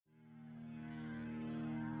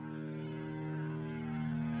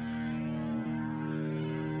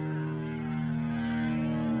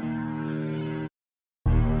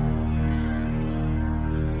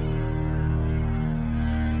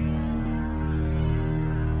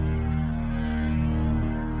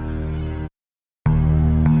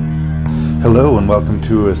Hello and welcome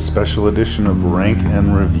to a special edition of Rank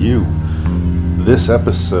and Review. This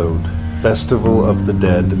episode, Festival of the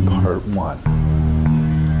Dead, Part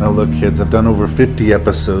 1. Now look kids, I've done over 50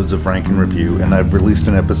 episodes of Rank and Review, and I've released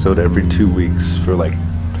an episode every 2 weeks for like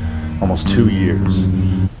almost 2 years.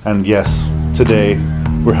 And yes, today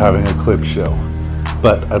we're having a clip show.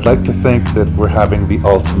 But I'd like to think that we're having the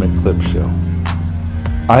ultimate clip show.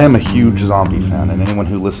 I am a huge zombie fan, and anyone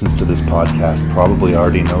who listens to this podcast probably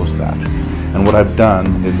already knows that. And what I've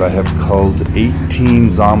done is I have culled 18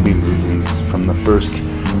 zombie movies from the first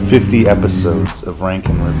 50 episodes of Rank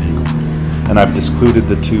and Review. And I've discluded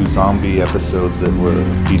the 2 zombie episodes that were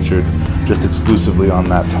featured just exclusively on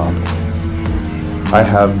that topic. I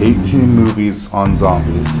have 18 movies on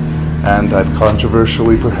zombies, and I've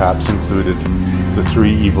controversially perhaps included the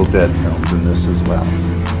 3 Evil Dead films in this as well.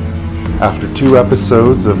 After 2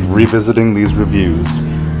 episodes of revisiting these reviews,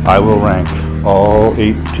 I will rank all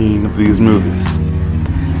 18 of these movies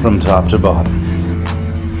from top to bottom.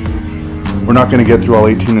 We're not going to get through all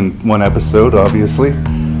 18 in one episode, obviously,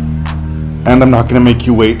 and I'm not going to make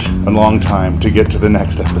you wait a long time to get to the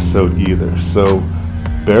next episode either, so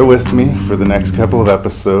bear with me for the next couple of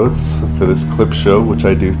episodes for this clip show, which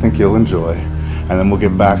I do think you'll enjoy, and then we'll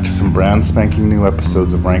get back to some brand spanking new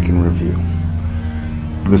episodes of Rank and Review.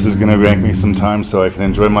 This is going to rank me some time so I can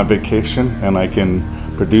enjoy my vacation and I can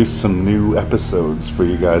produce some new episodes for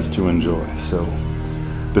you guys to enjoy. So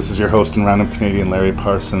this is your host and random Canadian, Larry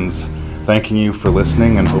Parsons, thanking you for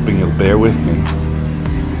listening and hoping you'll bear with me.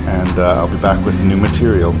 And I'll be back with new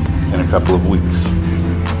material in a couple of weeks.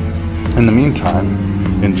 In the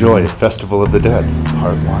meantime, enjoy Festival of the Dead,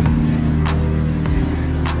 Part 1.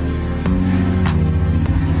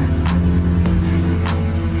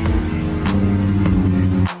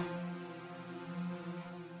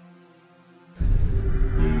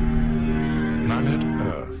 Planet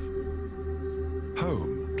Earth,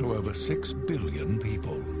 home to over 6 billion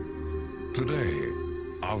people. Today,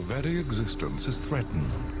 our very existence is threatened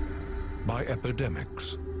by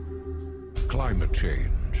epidemics, climate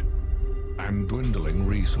change, and dwindling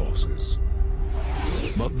resources.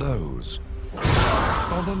 But those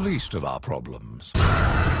are the least of our problems.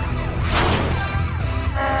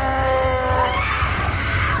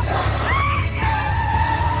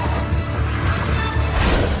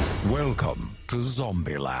 Welcome to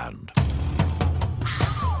Zombieland.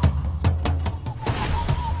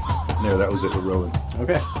 There, that was it. We're rolling.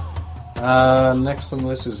 Okay. Next on the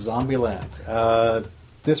list is Zombieland.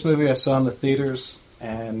 This movie I saw in the theaters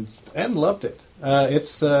and loved it.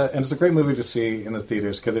 It's a great movie to see in the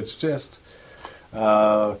theaters because it's just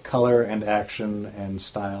color and action and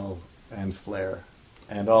style and flair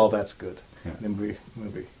and all that's good in a movie.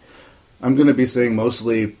 I'm going to be saying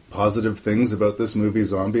mostly positive things about this movie,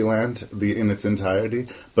 Zombieland, in its entirety,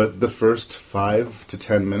 but the first 5 to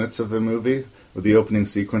 10 minutes of the movie, with the opening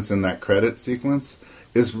sequence and that credit sequence,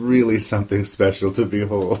 is really something special to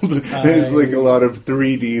behold. There's like a lot of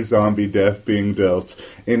 3D zombie death being dealt,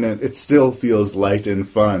 and it still feels light and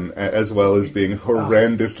fun, as well as being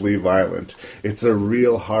horrendously violent. It's a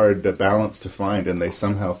real hard balance to find, and they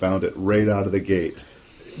somehow found it right out of the gate.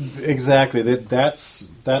 Exactly. That's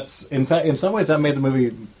in fact, in some ways, that made the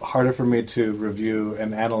movie harder for me to review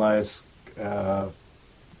and analyze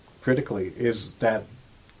critically. Is that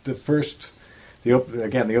the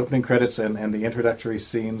opening credits and the introductory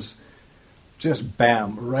scenes, just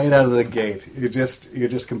bam, right out of the gate. You're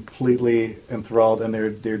just completely enthralled, and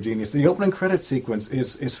they're genius. The opening credit sequence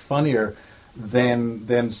is funnier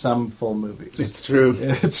than some full movies. It's true.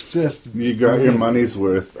 It's just you got your money's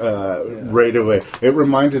worth right away. It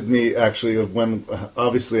reminded me actually of when,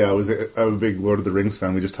 obviously, I was a big Lord of the Rings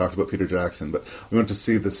fan. We just talked about Peter Jackson, but we went to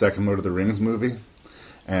see the second Lord of the Rings movie,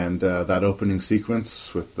 and that opening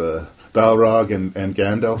sequence with the Balrog and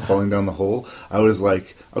Gandalf falling down the hole. I was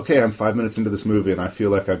like, okay, I'm 5 minutes into this movie, and I feel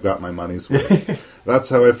like I've got my money's worth. That's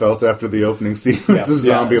how I felt after the opening sequence of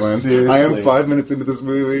Zombieland. I am 5 minutes into this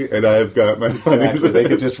movie, and I have got my money's worth. They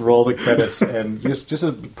could just roll the credits and just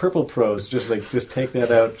a purple prose, just take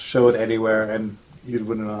that out, show it anywhere, and you'd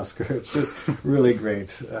win an Oscar. It's just really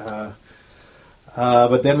great.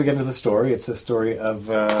 But then we get into the story. It's a story of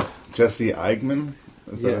Jesse Eisenberg.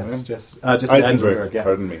 Is that his name? Jesse Eisenberg. Yeah.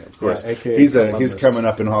 Pardon me. Of course, yeah, he's coming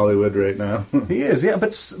up in Hollywood right now. He is, yeah.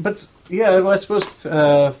 But yeah, well, I suppose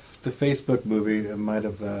the Facebook movie might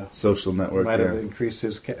have Social Network might have increased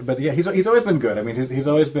his. But yeah, he's always been good. I mean, he's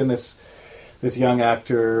always been this young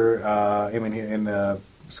actor. I mean, in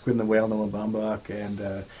Squid and the Whale, Noah Baumbach,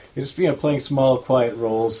 and he's just playing small, quiet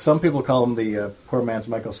roles. Some people call him the poor man's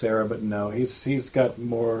Michael Cera, but no, he's got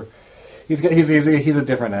more. he's a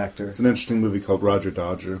different actor. It's an interesting movie called Roger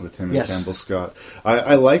Dodger with him and Yes. Campbell Scott.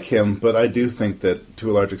 I like him, but I do think that to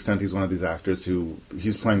a large extent he's one of these actors who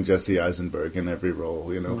he's playing Jesse Eisenberg in every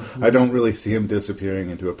role. You know, Mm-hmm. I don't really see him disappearing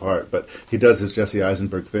into a part, but he does his Jesse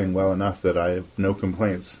Eisenberg thing well enough that I have no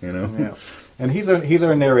complaints. You know, Yeah. And he's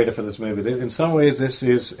our narrator for this movie. In some ways, this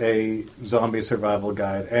is a zombie survival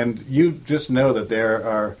guide, and you just know that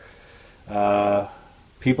there are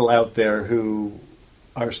people out there who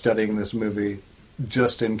are studying this movie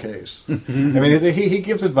just in case. I mean, he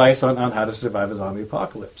gives advice on how to survive a zombie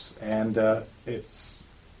apocalypse, and it's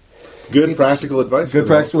good practical advice. Good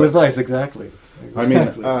practical advice, exactly. I mean,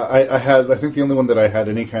 Exactly. I think the only one that I had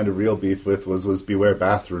any kind of real beef with was Beware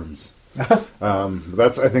Bathrooms.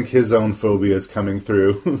 That's, I think, his own phobia is coming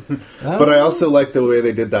through. But I also like the way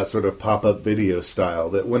they did that sort of pop-up video style,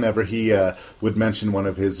 that whenever he would mention one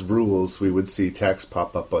of his rules, we would see text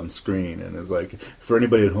pop up on screen, and it's like, for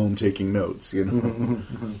anybody at home taking notes, you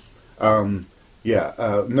know.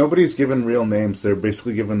 Nobody's given real names. They're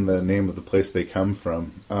basically given the name of the place they come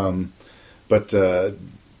from. But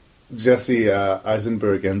Jesse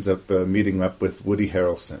Eisenberg ends up meeting up with Woody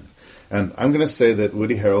Harrelson. And I'm going to say that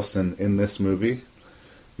Woody Harrelson in this movie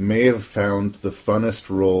may have found the funnest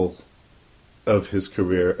role of his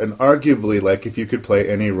career. And arguably, like, if you could play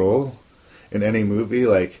any role in any movie,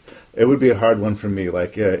 like, it would be a hard one for me.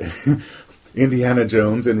 Like, Indiana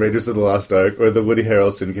Jones in Raiders of the Lost Ark, or the Woody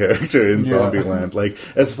Harrelson character in Zombieland. Like,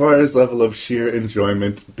 as far as level of sheer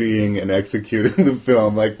enjoyment being and executing the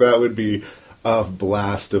film, like, that would be a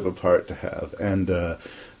blast of a part to have. And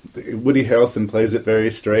Woody Harrelson plays it very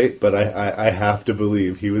straight, but I have to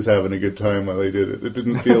believe he was having a good time while he did it. It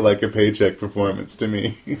didn't feel like a paycheck performance to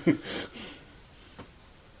me.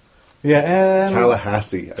 Yeah, and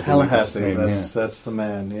Tallahassee. I believe is his name, that's the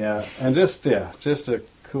man. Yeah, and just a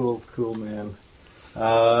cool man.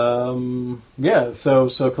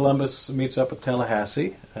 So Columbus meets up with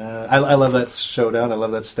Tallahassee. I love that showdown. I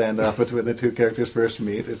love that standoff between the two characters first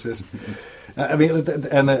meet. It's just, I mean,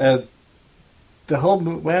 and the whole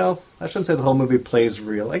well, I shouldn't say the whole movie plays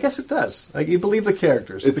real. I guess it does. Like, you believe the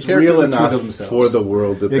characters. It's the characters real are true to enough themselves. for the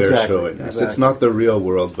world that they're Exactly, showing us. exactly. It's not the real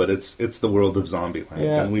world, but it's the world of Zombieland,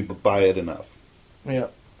 Yeah. and we buy it enough. Yeah,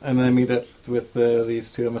 and then I meet up with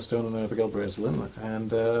these two, Emma Stone and Abigail Breslin,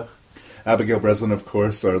 and Abigail Breslin, of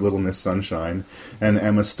course, our Little Miss Sunshine, and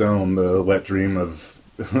Emma Stone, the wet dream of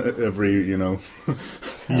every, young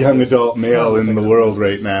adult male in the world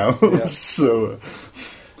right now. Yeah. So,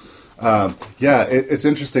 it's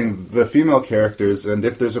interesting, the female characters, and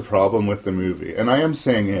if there's a problem with the movie, and I am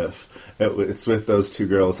saying it's with those two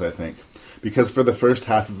girls, I think. Because for the first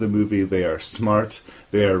half of the movie, they are smart,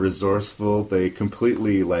 they are resourceful, they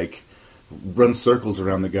completely, run circles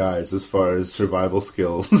around the guys as far as survival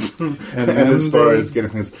skills and as far as getting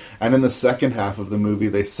things. And in the second half of the movie,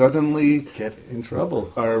 they suddenly get in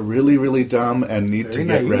trouble. Are really, really dumb and need to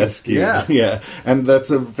get naive. rescued. Yeah. And that's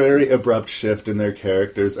a very abrupt shift in their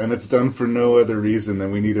characters, and it's done for no other reason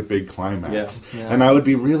than we need a big climax. Yeah. And I would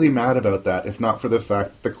be really mad about that if not for the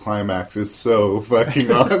fact that the climax is so fucking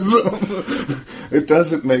awesome. It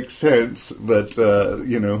doesn't make sense, but,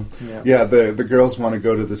 the girls want to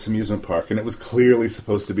go to this amusement park, and it was clearly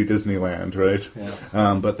supposed to be Disneyland, right?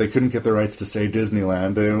 Yeah. But they couldn't get the rights to say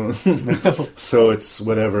Disneyland, so it's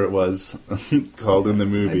whatever it was called in the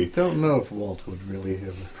movie. I don't know if Walt would really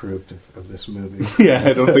have approved of this movie. Yeah,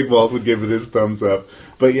 I don't think Walt would give it his thumbs up.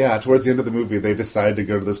 But yeah, towards the end of the movie, they decide to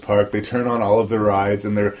go to this park. They turn on all of their rides,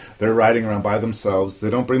 and they're riding around by themselves.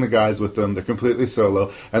 They don't bring the guys with them. They're completely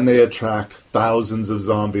solo, and they attract thousands of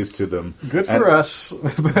zombies to them. Good for us.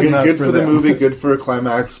 But good for the them. movie, good for a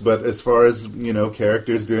climax, but as far as,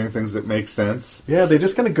 characters doing things that make sense. Yeah, they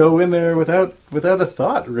just kind of go in there without a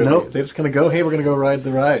thought, really. Nope. They just kind of go, hey, we're going to go ride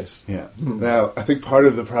the rides. Yeah. Now, I think part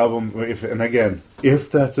of the problem, if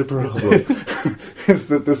that's a problem, is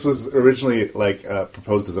that this was originally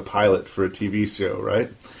proposed as a pilot for a TV show,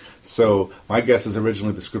 right? So my guess is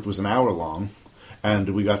originally the script was an hour long, and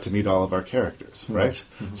we got to meet all of our characters, right?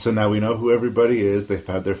 Mm-hmm. So now we know who everybody is. They've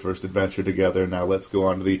had their first adventure together. Now let's go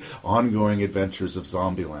on to the ongoing adventures of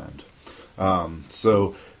Zombieland.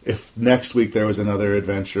 So if next week there was another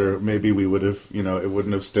adventure, maybe we would have, it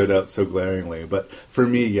wouldn't have stood out so glaringly. But for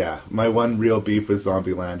me, my one real beef with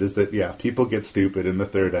Zombieland is that, people get stupid in the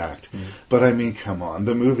third act. Mm. But I mean, come on,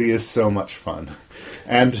 the movie is so much fun.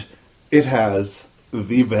 And it has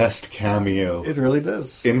the best cameo. It really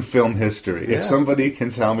does. In film history. Yeah. If somebody can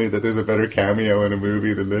tell me that there's a better cameo in a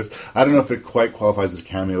movie than this, I don't know if it quite qualifies as a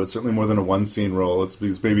cameo. It's certainly more than a one-scene role.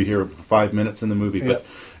 He's maybe here for 5 minutes in the movie, but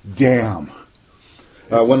damn.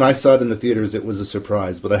 When I saw it in the theaters, it was a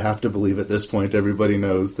surprise, but I have to believe at this point everybody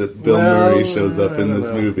knows that Bill Murray shows up in this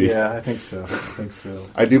movie. Yeah, I think so.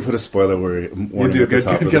 I do put a spoiler warning at the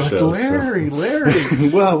top of the show. Larry.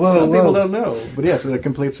 Whoa. Some people don't know, but yes, it's a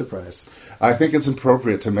complete surprise. I think it's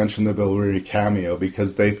appropriate to mention the Bill Murray cameo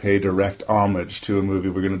because they pay direct homage to a movie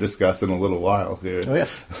we're going to discuss in a little while here. Oh,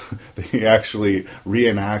 yes. They actually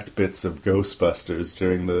reenact bits of Ghostbusters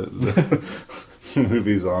during the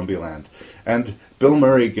movie Zombieland. And Bill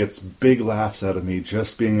Murray gets big laughs out of me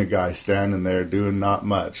just being a guy standing there doing not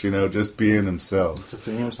much, just being himself. Just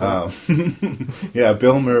being himself. Yeah,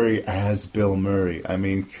 Bill Murray as Bill Murray. I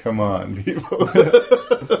mean, come on, people.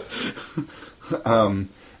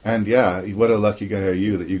 And yeah, what a lucky guy are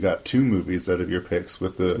you that you got 2 movies out of your picks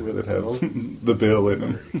that have the Bill in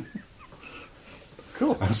them.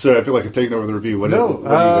 Cool. I'm sorry, I feel like I'm taking over the review. What are you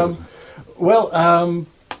guys? Well,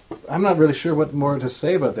 I'm not really sure what more to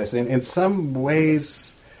say about this. In some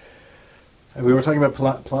ways, we were talking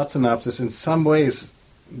about plot synopsis. In some ways,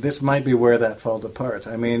 this might be where that falls apart.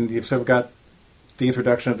 I mean, you've sort of got the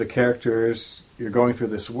introduction of the characters. You're going through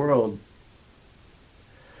this world.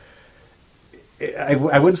 I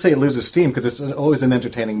wouldn't say it loses steam because it's always an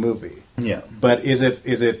entertaining movie. Yeah. But is it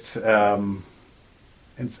as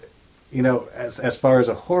far as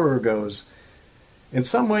a horror goes, in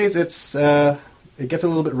some ways it gets a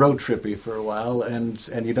little bit road trippy for a while, and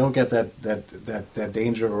you don't get that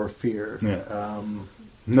danger or fear. Yeah.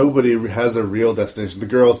 Nobody has a real destination. The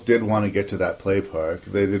girls did want to get to that play park.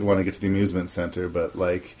 They did want to get to the amusement center, but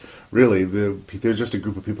really, there's just a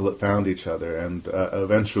group of people that found each other and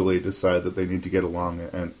eventually decide that they need to get along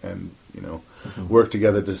and work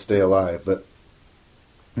together to stay alive. But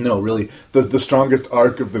no, really, the strongest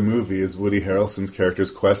arc of the movie is Woody Harrelson's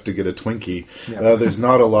character's quest to get a Twinkie. Yeah. There's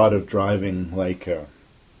not a lot of driving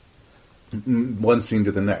one scene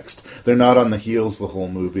to the next. They're not on the heels the whole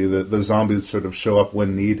movie. The zombies sort of show up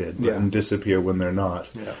when needed and disappear when they're not.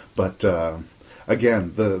 Yeah. But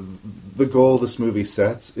again, the goal this movie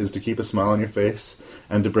sets is to keep a smile on your face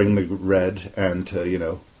and to bring the red and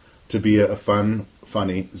to be a fun,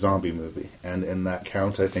 funny zombie movie. And in that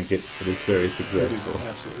count, I think it is very successful. It is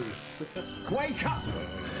absolutely successful. Wake up!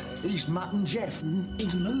 He's Mutt and Jeff.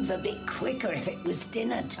 He'd move a bit quicker if it was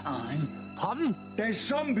dinner time. Pardon? There's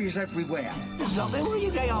zombies everywhere. Zombie, what are you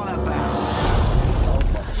going on about?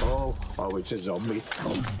 Oh, it's a zombie.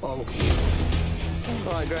 Oh.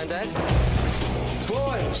 All right, Grandad.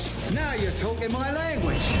 Boys, now you're talking my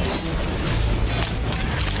language.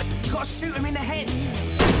 You got to shoot him in the head.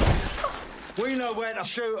 We know where to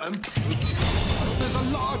shoot them. There's a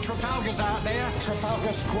lot of Trafalgars out there.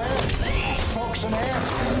 Trafalgar Square, Fox and Hare,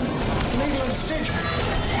 Needle and Stitch,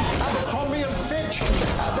 Abercrombie and Fitch,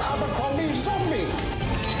 Abercrombie and Zombie.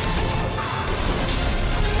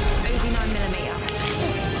 Uzi 9mm.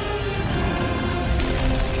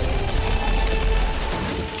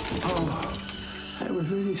 Oh, that was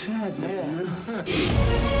really sad, man.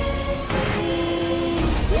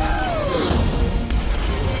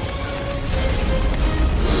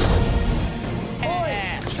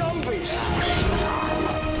 Zombies!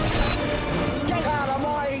 Get out of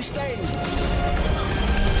my East End!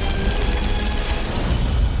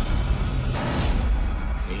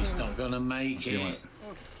 He's not gonna make it.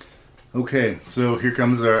 Okay, so here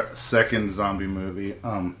comes our second zombie movie.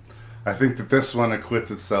 I think that this one acquits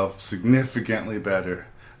itself significantly better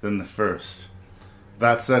than the first.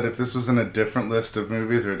 That said, if this was in a different list of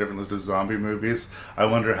movies or a different list of zombie movies, I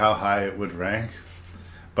wonder how high it would rank.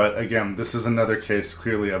 But again, this is another case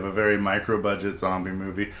clearly of a very micro-budget zombie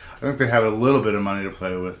movie. I think they had a little bit of money to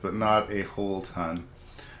play with, but not a whole ton.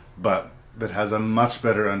 But that has a much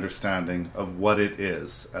better understanding of what it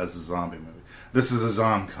is as a zombie movie. This is a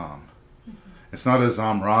zom-com. It's not a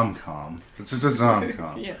zom-rom-com. It's just a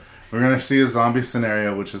zom-com. Yes. We're going to see a zombie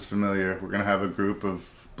scenario, which is familiar. We're going to have a group of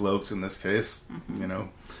blokes, in this case,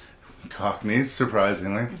 Cockneys,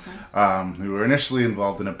 surprisingly, who were initially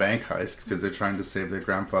involved in a bank heist because they're trying to save their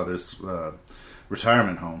grandfather's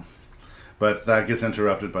retirement home. But that gets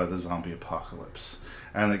interrupted by the zombie apocalypse.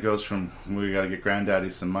 And it goes from, we got to get Granddaddy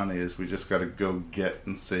some money, is we just got to go get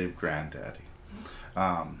and save Granddaddy.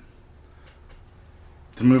 The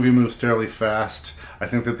movie moves fairly fast. I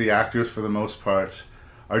think that the actors, for the most part,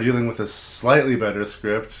 are dealing with a slightly better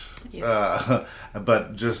script, yes.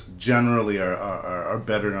 But just generally are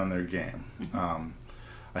better on their game.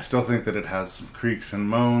 I still think that it has creaks and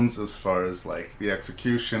moans as far as the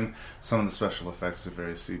execution. Some of the special effects are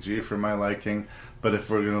very CG for my liking. But if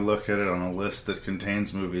we're going to look at it on a list that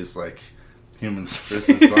contains movies like Humans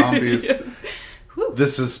vs. Zombies, yes.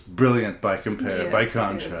 This is brilliant by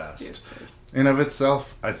contrast. Yes. In of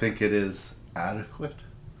itself, I think it is adequate,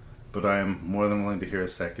 but I am more than willing to hear a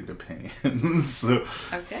second opinion. So,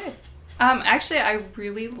 Okay. Actually, I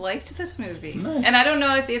really liked this movie. Nice. And I don't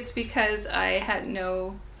know if it's because I had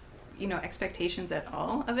no, expectations at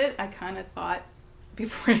all of it. I kind of thought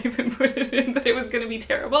before I even put it in that it was going to be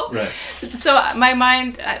terrible. Right. So my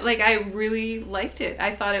mind, I really liked it.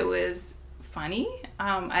 I thought it was funny.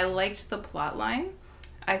 I liked the plot line.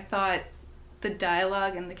 I thought the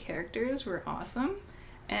dialogue and the characters were awesome.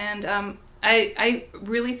 And I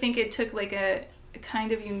really think it took like a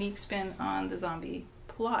kind of unique spin on the zombie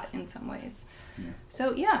plot in some ways. Yeah.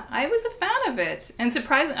 So yeah, I was a fan of it. And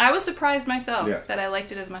I was surprised myself that I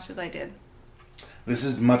liked it as much as I did. This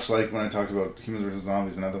is much like when I talked about Humans vs.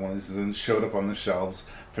 Zombies, another one. This is showed up on the shelves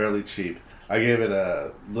fairly cheap. I gave it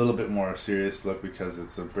a little bit more serious look because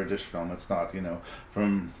it's a British film. It's not,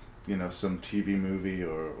 from, some TV movie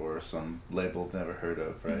or some label never heard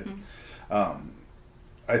of, right? Mm-hmm.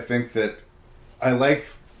 I think that I like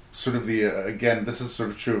sort of again, this is sort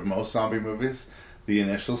of true of most zombie movies, the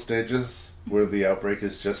initial stages where the outbreak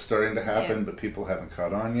is just starting to happen, but people haven't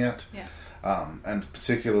caught on yet. Yeah. And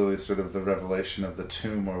particularly sort of the revelation of the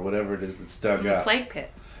tomb or whatever it is that's dug up. Plague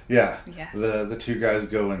pit. Yeah. Yes. The two guys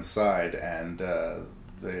go inside and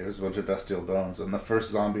there's a bunch of bestial bones, and the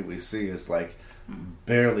first zombie we see is like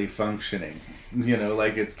barely functioning.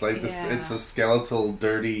 It's like this. It's a skeletal,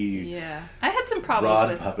 dirty. Yeah, I had some problems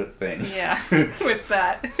rod with puppet thing. Yeah, with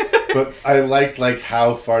that. But I liked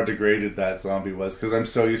how far degraded that zombie was, because I'm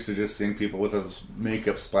so used to just seeing people with a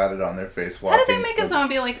makeup splattered on their face walking. How did they make a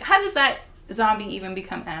zombie how does that zombie even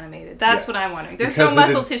become animated? That's what I'm wondering. There's no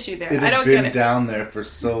muscle tissue there. I don't get it. It had been down there for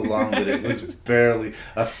so long that it was barely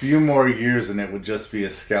a few more years and it would just be a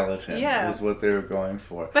skeleton. Yeah, was what they were going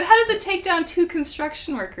for. But how does it take down 2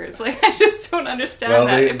 construction workers? I just don't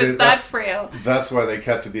understand if it's that frail. That's why they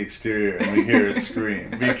cut to the exterior and we hear a scream,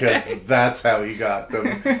 because that's how he got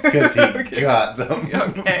them. Because he got them.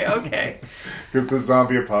 Okay. Because the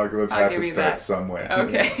zombie apocalypse had to start somewhere.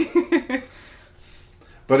 Okay.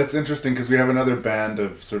 But it's interesting because we have another band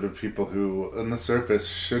of sort of people who, on the surface,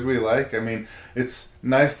 should we like? I mean, it's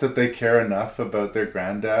nice that they care enough about their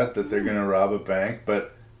granddad that they're going to rob a bank,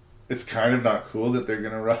 but it's kind of not cool that they're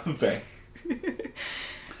going to rob a bank.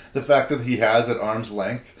 The fact that he has at arm's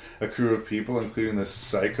length a crew of people, including this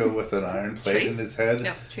psycho with an iron plate in his head.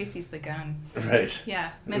 No, Tracy's the gun. Right.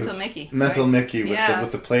 Yeah, Mental Mickey. Mental Mickey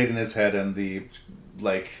with the plate in his head and the,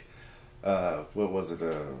 what was it,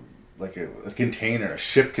 like a container, a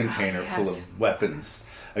ship container full of weapons.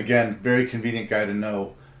 Again, very convenient guy to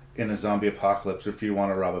know in a zombie apocalypse if you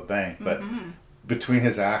want to rob a bank. But between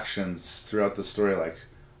his actions throughout the story,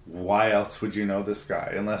 why else would you know this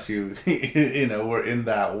guy unless you were in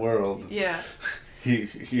that world? Yeah.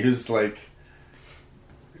 He was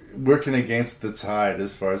working against the tide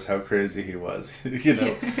as far as how crazy he was.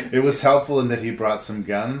 It was helpful in that he brought some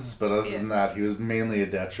guns, but other than that, he was mainly a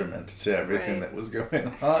detriment to everything that was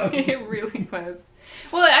going on. It really was.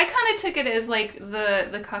 Well, I kind of took it as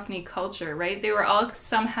the Cockney culture, right? They were all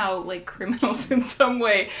somehow criminals in some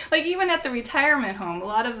way. Even at the retirement home, a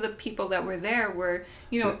lot of the people that were there were,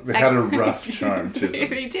 they had a rough charm to them.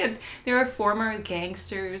 They did. They were former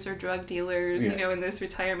gangsters or drug dealers, in this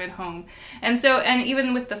retirement home. And so, and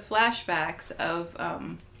even with the flashbacks of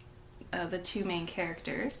the 2 main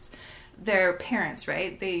characters, their parents,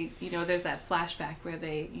 right? They, there's that flashback where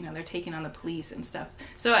they, they're taking on the police and stuff.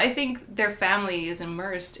 So I think their family is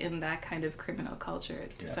immersed in that kind of criminal culture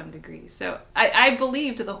to some degree. So I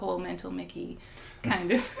believed the whole Mental Mickey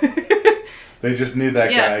kind of. They just knew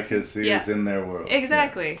that guy because he was in their world.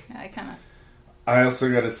 Exactly. Yeah. I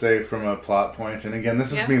also got to say, from a plot point, and again,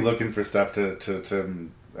 this is me looking for stuff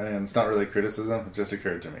to, and it's not really criticism, it just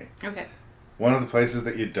occurred to me. Okay. One of the places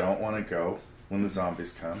that you don't want to go when the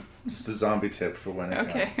zombies come, just a zombie tip for when it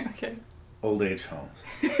comes. Okay. Old age homes.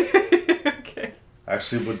 Okay.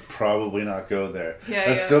 Actually would probably not go there. Yeah,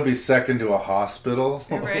 That'd still be second to a hospital.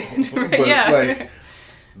 Right. But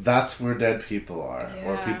that's where dead people are,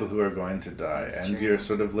 or people who are going to die. That's and true. You're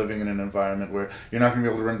sort of living in an environment where you're not going to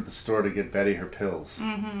be able to run to the store to get Betty her pills.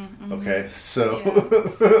 Okay? So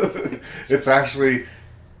it's actually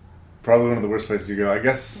probably one of the worst places you go. I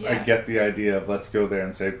guess I get the idea of let's go there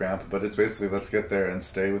and save Grandpa, but it's basically let's get there and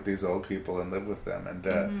stay with these old people and live with them. And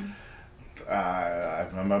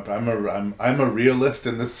I'm a realist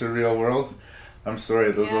in this surreal world. I'm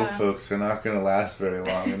sorry, those old folks are not going to last very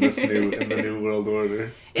long in this in the new world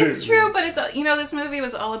order. It's true, but it's this movie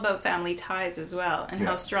was all about family ties as well, and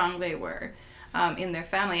how strong they were in their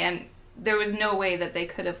family, and there was no way that they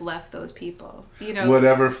could have left those people.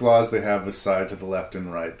 Whatever flaws they have aside to the left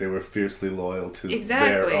and right, they were fiercely loyal to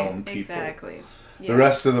their own people. Exactly. The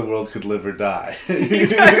rest of the world could live or die.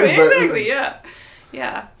 exactly,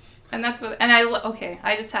 yeah. And that's what, and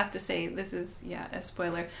I just have to say, this is, a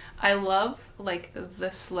spoiler. I love, like,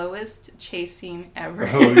 the slowest chase scene ever.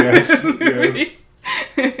 Oh, yes.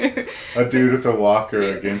 A dude with a walker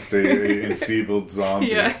against a enfeebled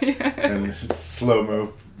zombie. And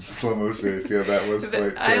slow-mo chase. Yeah, that was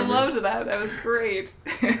quite I loved that. That was great.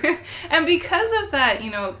 And because of that,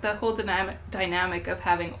 the whole dynamic of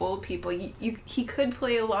having old people, he could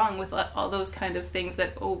play along with all those kind of things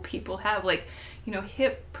that old people have, like,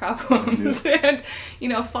 hip problems and,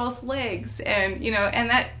 false legs and, and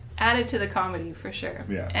that added to the comedy for sure.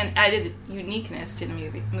 Yeah. And added uniqueness to the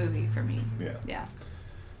movie for me. Yeah.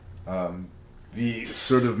 The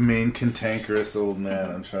sort of main cantankerous old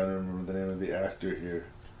man, I'm trying to remember the name of the actor here,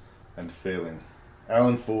 and failing.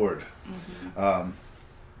 Alan Ford.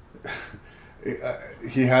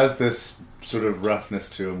 He has this sort of roughness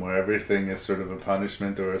to him where everything is sort of a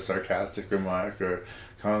punishment or a sarcastic remark or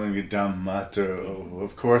calling you dumb mutt or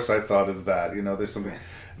of course I thought of that.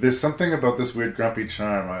 There's something about this weird grumpy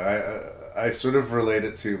charm. I sort of relate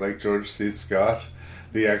it to like George C. Scott,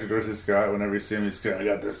 the actor George C. Scott. Whenever you see him, he's kind of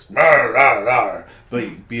got this rawr, rawr, rawr.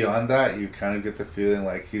 But beyond that, you kind of get the feeling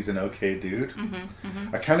like he's an okay dude.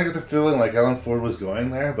 I kind of get the feeling like Alan Ford was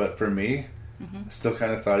going there, but for me, I still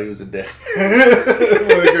kind of thought he was a dick.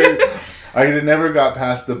 I never got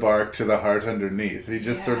past the bark to the heart underneath. He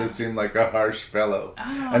just sort of seemed like a harsh fellow.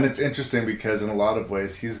 And it's interesting because in a lot of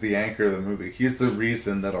ways, he's the anchor of the movie. He's the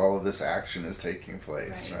reason that all of this action is taking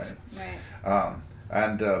place, right?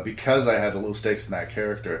 And because I had low stakes in that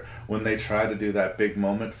character, when they try to do that big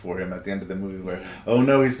moment for him at the end of the movie where, oh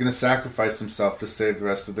no, he's going to sacrifice himself to save the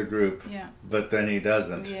rest of the group, but then he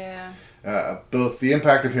doesn't. Both the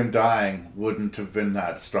impact of him dying wouldn't have been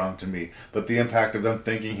that strong to me, but the impact of them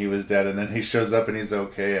thinking he was dead and then he shows up and he's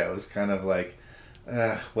okay, I was kind of like,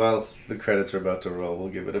 well, the credits are about to roll, we'll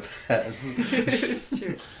give it a pass. It's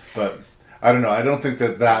true. But I don't know, I don't think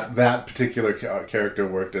that particular character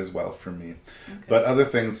worked as well for me. But other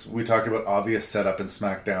things, we talked about obvious setup in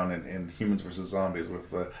SmackDown in Humans vs. Zombies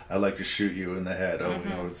with I like to shoot you in the head, oh, we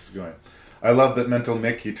know where this is going. I love that Mental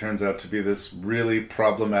Mickey turns out to be this really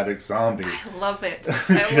problematic zombie. I love it.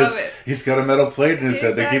 I love it. He's got a metal plate in his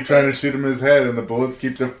head. They keep trying to shoot him in his head, and the bullets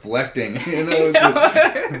keep deflecting.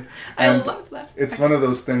 I loved that. It's one of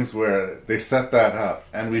those things where they set that up,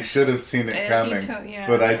 and we should have seen it coming,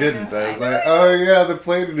 but I didn't. I was like, oh yeah, the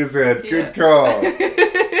plate in his head. Good call.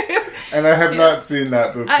 And I have not seen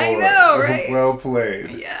that before. I know, right? Well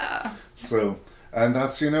played. Yeah. So... And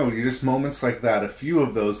that's, just moments like that. A few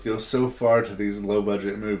of those go so far to these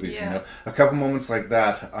low-budget movies, A couple moments like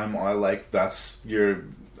that, I'm on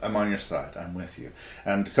your side. I'm with you.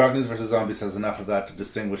 And Cockneys vs. Zombies has enough of that to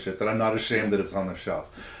distinguish it that I'm not ashamed that it's on the shelf.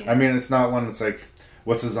 Yeah. I mean, it's not one that's like,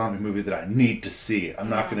 what's a zombie movie that I need to see? I'm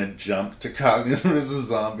not going to jump to Cockneys vs.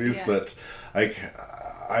 Zombies, but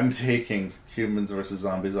I'm taking Humans vs.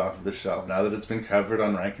 Zombies off of the shelf. Now that it's been covered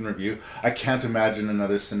on Rank and Review, I can't imagine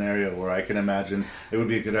another scenario where I can imagine it would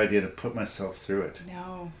be a good idea to put myself through it.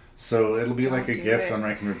 No. So it'll be like a gift on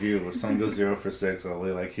Rank and Review. If someone goes 0 for 6, I'll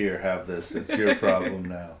be like, here, have this. It's your problem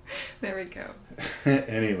now. There we go.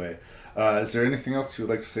 Anyway, is there anything else you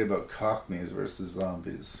would like to say about Cockneys versus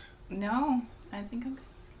Zombies? No, I think I'm good.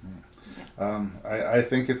 Yeah. I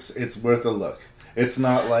think it's worth a look. It's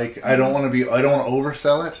not like I don't want to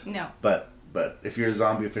oversell it. No. But if you're a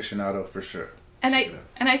zombie aficionado, for sure. And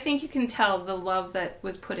I think you can tell the love that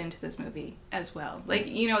was put into this movie as well. Like,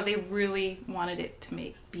 they really wanted it to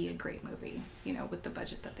be a great movie, with the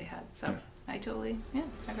budget that they had. So I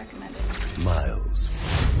recommend it. Miles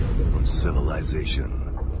from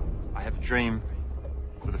civilization. I have a dream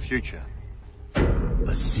for the future.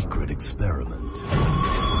 A secret experiment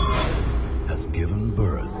has given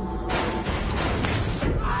birth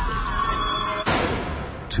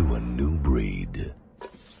to a new breed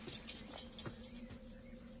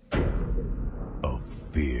of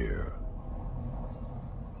fear.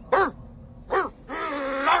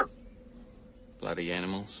 Bloody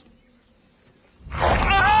animals.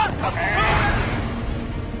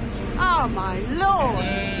 Oh, my lord!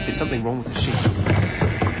 There's something wrong with the sheep.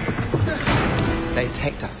 They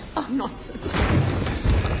attacked us. Oh, nonsense.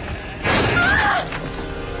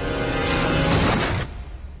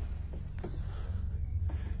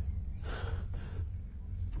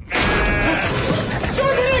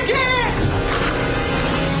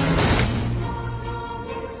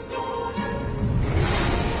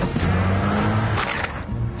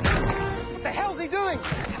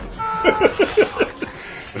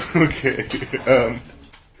 Okay.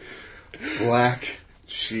 Black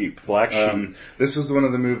Sheep. Black Sheep. This was one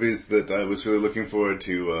of the movies that I was really looking forward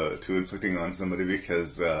to inflicting on somebody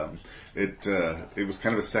because it was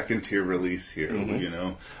kind of a second-tier release here. You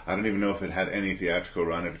know, I don't even know if it had any theatrical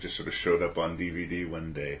run. It just sort of showed up on DVD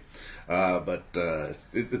one day. But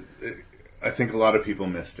I think a lot of people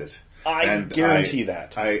missed it. I guarantee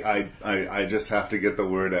that. I just have to get the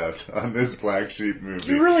word out on this Black Sheep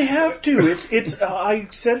movie. You really have to. It's. I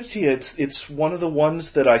said it to you. It's one of the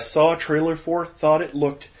ones that I saw a trailer for, thought it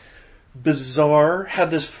looked bizarre, had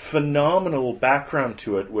this phenomenal background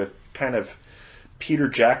to it with kind of Peter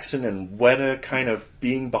Jackson and Weta kind of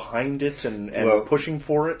being behind it and pushing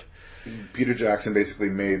for it. Peter Jackson basically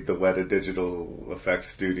made the Weta digital effects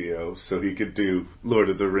studio so he could do Lord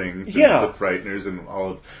of the Rings and The Frighteners and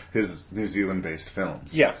all of his New Zealand-based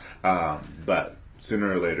films. Yeah. But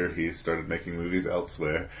sooner or later he started making movies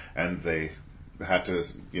elsewhere and they had to,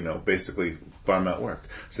 basically farm out work.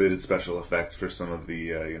 So they did special effects for some of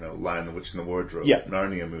the, Lion, the Witch and the Wardrobe,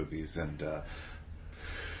 Narnia movies and...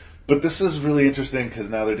 But this is really interesting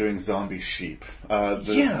because now they're doing zombie sheep.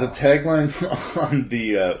 The tagline on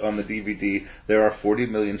the DVD: there are 40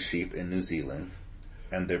 million sheep in New Zealand,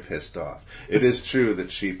 and they're pissed off. It is true that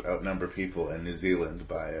sheep outnumber people in New Zealand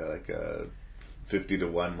by a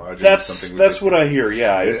 50-to-1 margin. That's what I hear.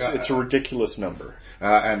 Yeah, it's a ridiculous number.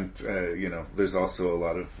 And there's also a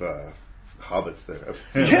lot of hobbits there.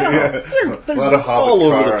 They're a lot of hobbit all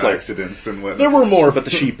over car the place. Accidents and whatnot. There were more, but the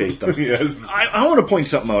sheep ate them. Yes. I want to point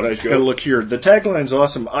something out. I just got to look here. The tagline's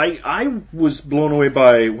awesome. I was blown away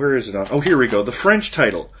by, where is it on? Oh, here we go. The French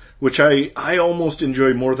title, which I almost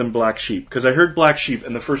enjoy more than Black Sheep, because I heard Black Sheep,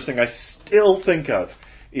 and the first thing I still think of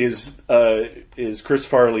is Chris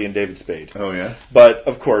Farley and David Spade. Oh, yeah? But,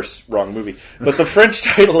 of course, wrong movie. But the French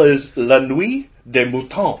title is La Nuit des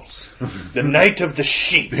Moutons, The Night of the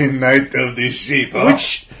Sheep. The Night of the Sheep. Huh?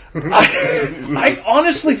 Which I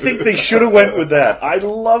honestly think they should have went with that. I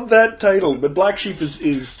love that title, but Black Sheep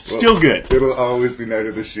is still good. It'll always be Night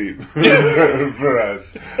of the Sheep for us.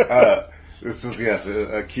 This is,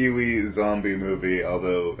 a Kiwi zombie movie,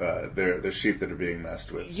 although they're sheep that are being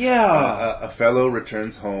messed with. Yeah. A fellow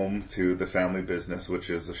returns home to the family business, which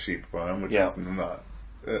is a sheep farm, which is not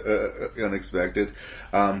unexpected.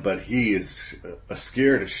 But he is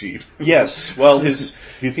scared of sheep. Yes. Well, he's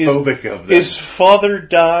phobic of them. His father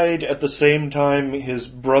died at the same time his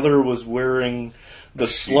brother was wearing the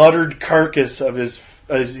slaughtered carcass of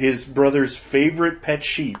his brother's favorite pet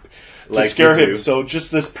sheep. To scare him. So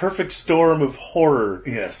just this perfect storm of horror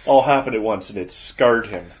all happened at once, and it scarred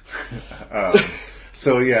him.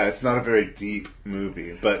 So it's not a very deep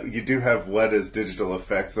movie, but you do have Weta's digital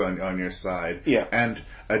effects on your side. Yeah. And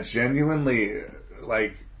a genuinely,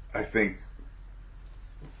 I think,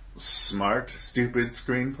 smart, stupid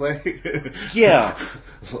screenplay. Yeah.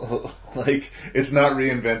 It's not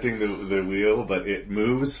reinventing the wheel, but it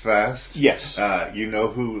moves fast. Yes. You know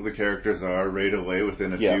who the characters are right away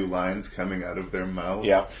within a few lines coming out of their mouths.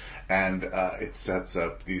 Yeah. And it sets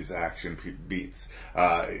up these action beats.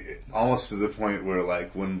 Almost to the point where,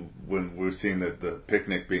 when we're seeing the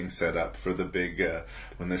picnic being set up for the big,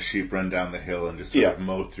 when the sheep run down the hill and just sort of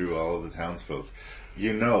mow through all of the townsfolk.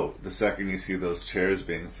 The second you see those chairs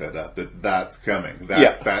being set up, that's coming.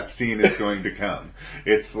 That scene is going to come.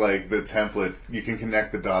 It's like the template. You can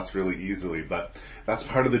connect the dots really easily, but that's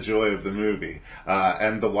part of the joy of the movie.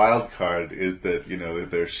 And the wild card is that,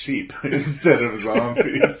 they're sheep instead of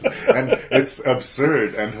zombies. And it's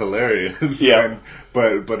absurd and hilarious. Yeah.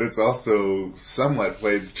 But it's also somewhat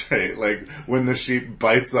played straight. Like when the sheep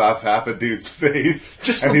bites off half a dude's face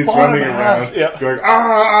just and he's running around going,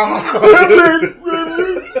 ah!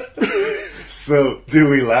 So, do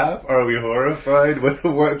we laugh? Are we horrified?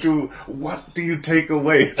 What do you take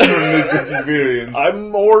away from this experience?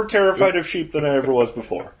 I'm more terrified of sheep than I ever was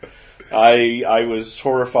before. I was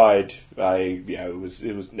horrified.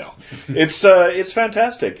 It was no. It's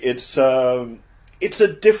fantastic. It's a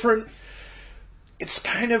different. It's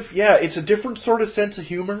kind of it's a different sort of sense of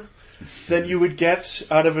humor than you would get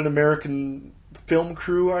out of an American film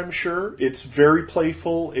crew, I'm sure. It's very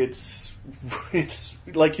playful. It's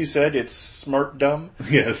like you said, it's smart dumb.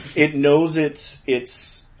 Yes. It knows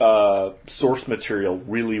its source material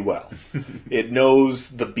really well. It knows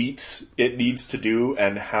the beats it needs to do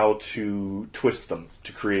and how to twist them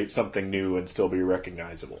to create something new and still be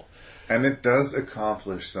recognizable. And it does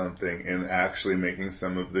accomplish something in actually making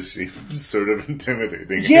some of the sheep sort of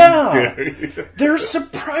intimidating. Yeah, and scary. They're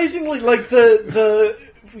surprisingly the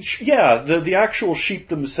actual sheep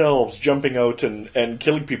themselves jumping out and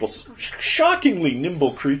killing people. Shockingly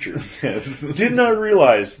nimble creatures. Yes. Did not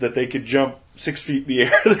realize that they could jump 6 feet in the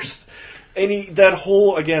air. that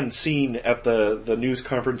whole, again, scene at the news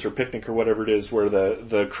conference or picnic or whatever it is where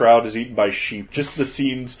the crowd is eaten by sheep, just the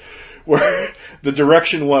scenes where the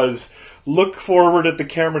direction was look forward at the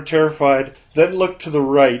camera terrified, then look to the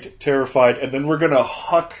right terrified, and then we're going to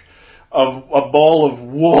huck a ball of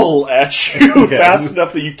wool at you fast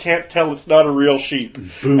enough that you can't tell it's not a real sheep.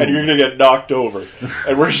 Boom. And you're going to get knocked over.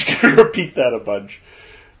 And we're just going to repeat that a bunch.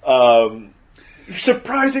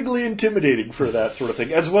 Surprisingly intimidating for that sort of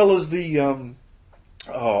thing. As well as the...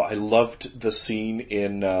 I loved the scene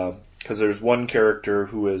in... Because there's one character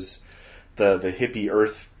who is the hippie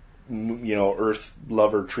earth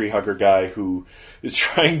lover, tree hugger guy who is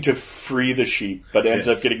trying to free the sheep, but ends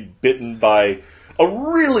up getting bitten by a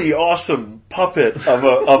really awesome puppet of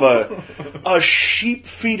a sheep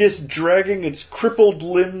fetus dragging its crippled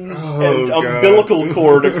limbs and umbilical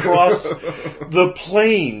cord across the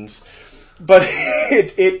plains. But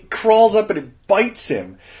it crawls up and it bites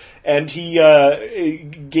him, and he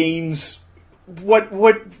gains what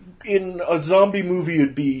in a zombie movie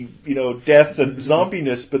would be, death and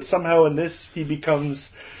zombiness, but somehow in this he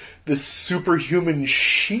becomes this superhuman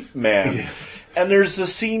sheep man. Yes. And there's a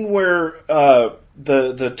scene where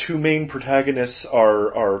the two main protagonists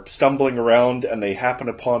are stumbling around and they happen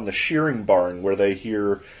upon the shearing barn where they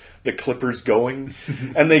hear the clippers going,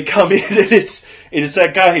 and they come in and it's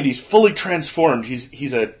that guy and he's fully transformed.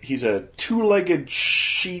 He's a two-legged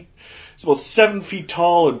sheep. He's about 7 feet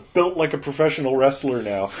tall and built like a professional wrestler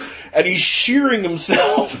now. And he's shearing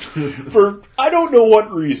himself for I don't know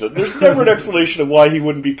what reason. There's never an explanation of why he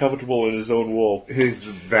wouldn't be comfortable in his own wool. His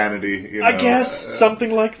vanity, I guess,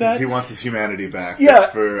 something like that. He wants his humanity back.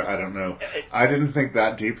 Yeah. I don't know. I didn't think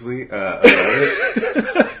that deeply about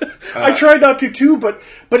it. I tried not to too, but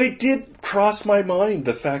it did cross my mind,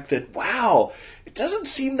 the fact that, wow, it doesn't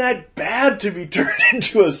seem that bad to be turned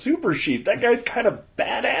into a super sheep. That guy's kind of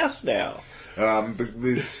badass now.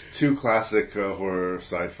 These two classic horror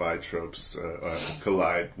sci-fi tropes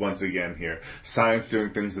collide once again here. Science doing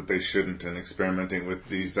things that they shouldn't and experimenting with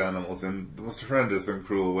these animals in the most horrendous and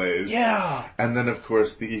cruel ways. Yeah. And then, of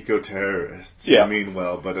course, the eco-terrorists who mean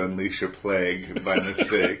well but unleash a plague by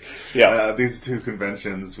mistake. These two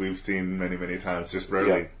conventions we've seen many, many times, just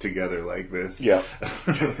rarely together like this. Yeah.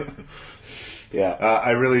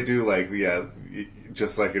 I really do like,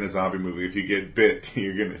 just like in a zombie movie, if you get bit,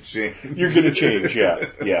 you're gonna change. You're gonna change, yeah.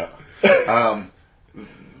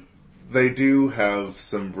 They do have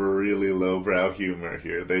some really lowbrow humor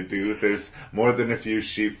here. They do. There's more than a few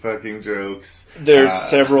sheep fucking jokes. There's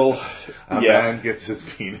several. A man gets his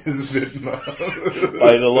penis bitten off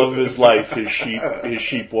by the love of his life, his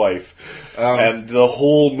sheep wife, and the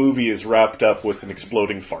whole movie is wrapped up with an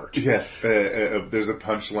exploding fart. Yes, there's a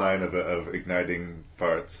punchline of igniting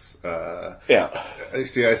farts.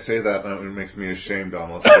 See, I say that and it makes me ashamed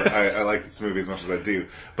almost. I like this movie as much as I do,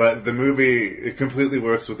 but the movie it completely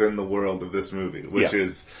works within the world of this movie, which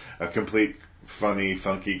is a complete funny,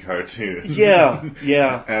 funky cartoon.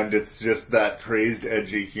 Yeah. And it's just that crazed,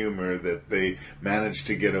 edgy humor that they managed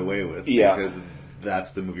to get away with because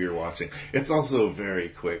that's the movie you're watching. It's also very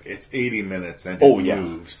quick. It's 80 minutes and it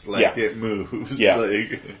moves. It moves.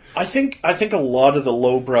 Yeah. I think a lot of the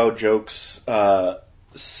lowbrow jokes,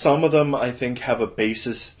 some of them I think have a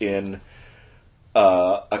basis in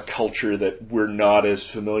a culture that we're not as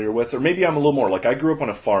familiar with, or maybe I'm a little more like I grew up on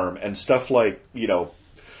a farm and stuff like,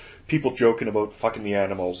 people joking about fucking the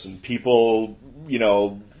animals and people,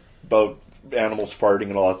 about animals farting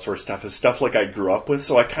and all that sort of stuff is stuff like I grew up with.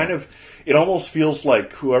 So I kind of, it almost feels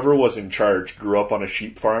like whoever was in charge grew up on a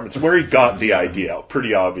sheep farm. It's where he got the idea,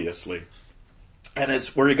 pretty obviously. And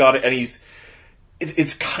it's where he got it, and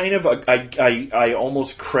it's kind of, I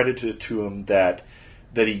almost credit it to him that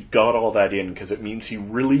he got all that in, because it means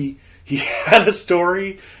he had a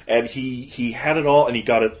story, and he had it all, and he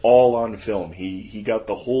got it all on film. He got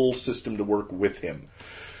the whole system to work with him,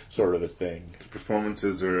 sort of a thing. The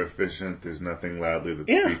performances are efficient. There's nothing loudly that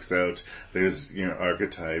speaks out. There's,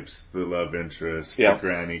 archetypes, the love interest, the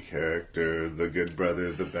granny character, the good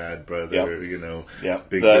brother, the bad brother,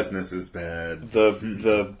 big business is bad.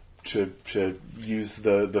 To use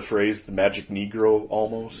the phrase, the magic Negro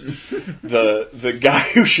almost. the guy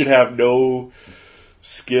who should have no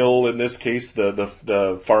skill in this case,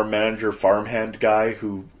 the farm manager, farmhand guy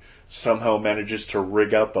who somehow manages to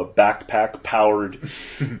rig up a backpack powered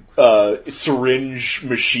syringe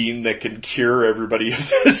machine that can cure everybody of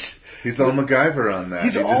this. He's all MacGyver on that.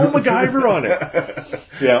 He's all MacGyver on it.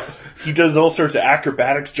 Yeah. He does all sorts of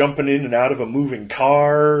acrobatics, jumping in and out of a moving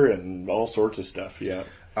car and all sorts of stuff,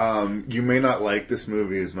 You may not like this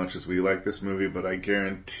movie as much as we like this movie, but I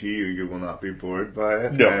guarantee you will not be bored by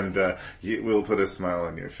it. No. And it will put a smile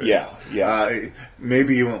on your face. Yeah.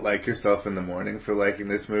 Maybe you won't like yourself in the morning for liking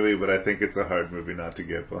this movie, but I think it's a hard movie not to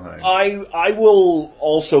get behind. I will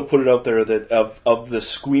also put it out there that of the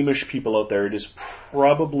squeamish people out there, it is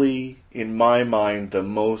probably, in my mind, the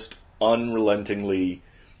most unrelentingly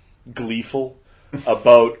gleeful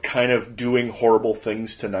about kind of doing horrible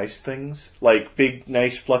things to nice things. Like big,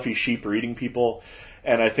 nice, fluffy sheep are eating people.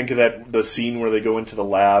 And I think of the scene where they go into the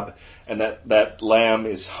lab and that lamb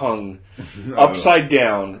is hung upside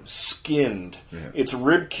down, skinned. Yeah. Its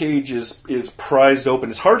rib cage is prized open.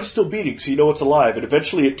 Its heart is still beating, so you know it's alive. And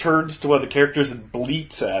eventually it turns to one of the characters and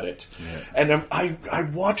bleats at it. Yeah. And I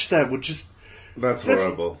watched that with just... That's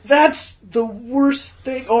horrible. That's the worst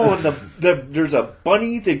thing. Oh, and there's a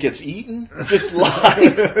bunny that gets eaten just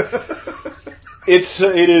live.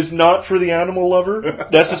 It is not for the animal lover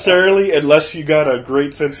necessarily, unless you got a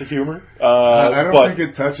great sense of humor. I don't think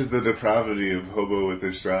it touches the depravity of Hobo with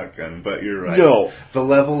a Shotgun, but you're right. No, the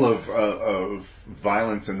level of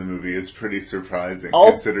violence in the movie is pretty surprising,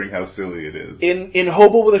 considering how silly it is. In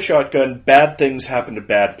Hobo with a Shotgun, bad things happen to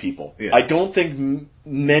bad people. Yeah. I don't think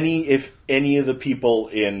many, if any, of the people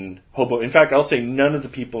in Hobo... In fact, I'll say none of the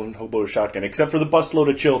people in Hobo with a Shotgun, except for the busload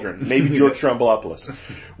of children, maybe George Stroumboulopoulos,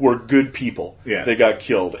 were good people. Yeah. They got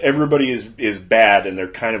killed. Everybody is bad, and they're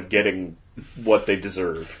kind of getting what they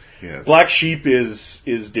deserve. Yes. Black Sheep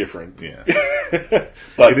is different. Yeah.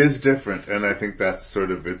 But it is different, and I think that's sort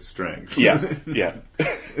of its strength. Yeah.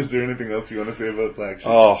 Is there anything else you want to say about Black Sheep?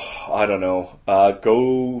 Oh, I don't know.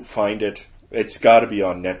 Go find it. It's got to be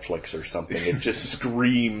on Netflix or something. It just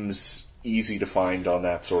screams easy to find on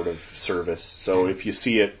that sort of service. So if you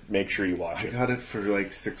see it, make sure you watch it. I got it for like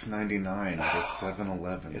 $6.99 at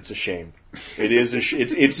 7-Eleven. It's a shame. It is.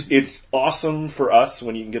 It's awesome for us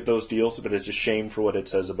when you can get those deals, but it's a shame for what it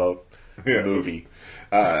says about the movie.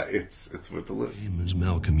 It's worth a look. My name is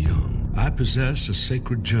Malcolm Young. I possess a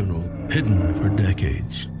sacred journal hidden for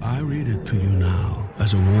decades. I read it to you now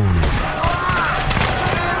as a warning.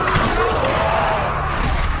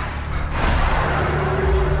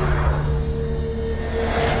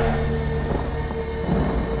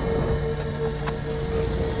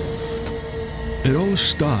 It all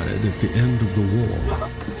started at the end of the war.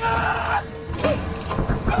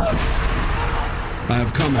 I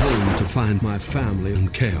have come home to find my family in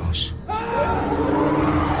chaos.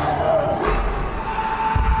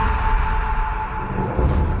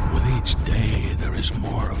 With each day, there is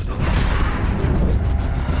more of them.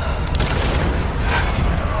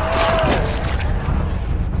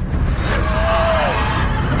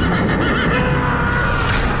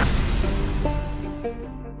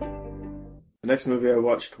 The next movie I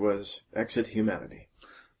watched was Exit Humanity.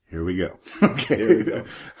 Here we go. Okay. Here we go.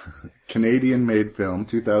 Canadian-made film,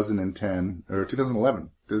 2010, or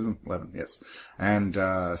 2011. 2011, yes. And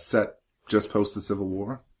set just post the Civil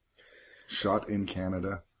War. Shot in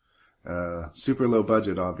Canada. Super low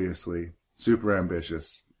budget, obviously. Super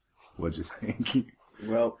ambitious. What'd you think?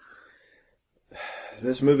 Well,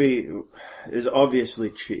 this movie is obviously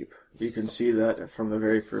cheap. You can see that from the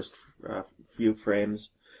very first few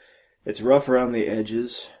frames. It's rough around the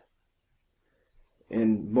edges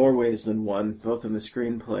in more ways than one, both in the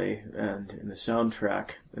screenplay and in the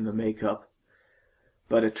soundtrack and the makeup.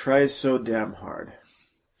 But it tries so damn hard.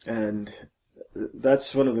 And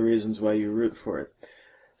that's one of the reasons why you root for it.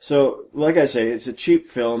 So, like I say, it's a cheap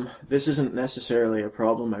film. This isn't necessarily a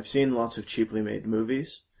problem. I've seen lots of cheaply made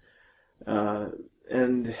movies.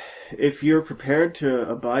 And if you're prepared to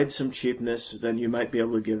abide some cheapness, then you might be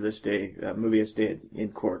able to give this movie its day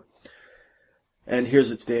in court. And here's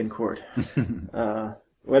its day in court.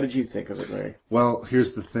 What did you think of it, Larry? Well,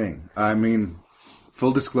 here's the thing. I mean,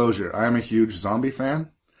 full disclosure, I'm a huge zombie fan,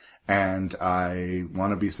 and I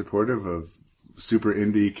want to be supportive of super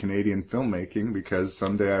indie Canadian filmmaking because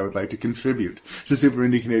someday I would like to contribute to super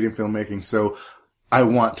indie Canadian filmmaking. So I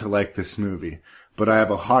want to like this movie, but I have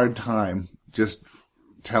a hard time just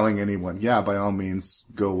telling anyone, yeah, by all means,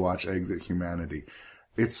 go watch Exit Humanity.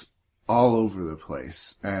 It's all over the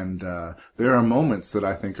place. And there are moments that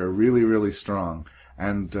I think are really, really strong.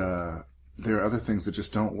 And there are other things that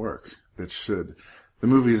just don't work that should. The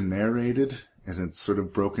movie is narrated, and it's sort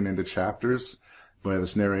of broken into chapters by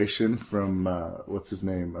this narration from, what's his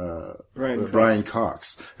name? Brian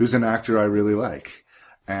Cox, who's an actor I really like.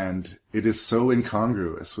 And it is so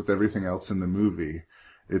incongruous with everything else in the movie.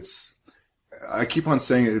 It's I keep on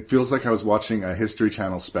saying it feels like I was watching a History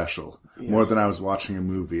Channel special more than I was watching a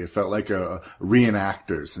movie. It felt like a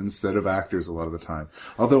reenactors instead of actors a lot of the time.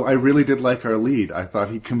 Although I really did like our lead. I thought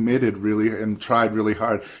he committed really and tried really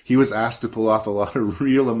hard. He was asked to pull off a lot of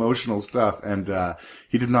real emotional stuff, and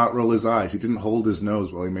he did not roll his eyes. He didn't hold his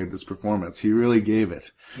nose while he made this performance. He really gave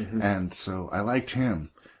it. Mm-hmm. And so I liked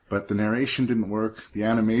him. But the narration didn't work. The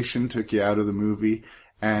animation took you out of the movie.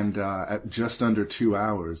 And at just under 2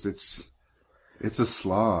 hours, it's a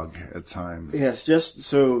slog at times. Yes, just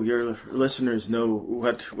so your listeners know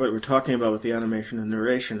what we're talking about with the animation and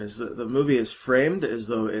narration is that the movie is framed as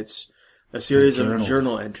though it's a series of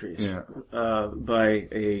journal entries by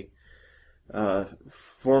a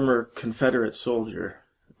former Confederate soldier.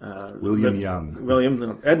 William Young.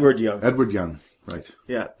 Edward Young. Edward Young, right.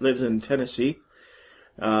 Yeah, lives in Tennessee.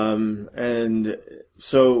 And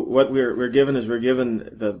so what we're given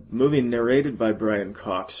the movie narrated by Brian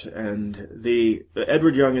Cox, and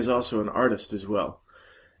Edward Young is also an artist as well,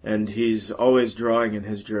 and he's always drawing in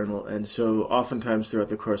his journal, and so oftentimes throughout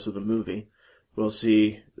the course of the movie, we'll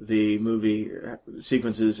see the movie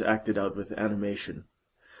sequences acted out with animation.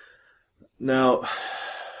 Now,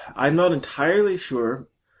 I'm not entirely sure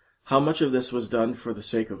how much of this was done for the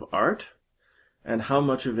sake of art, and how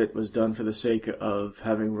much of it was done for the sake of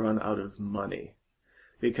having run out of money.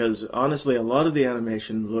 Because, honestly, a lot of the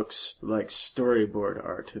animation looks like storyboard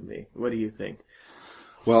art to me. What do you think?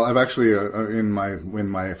 Well, I've actually, in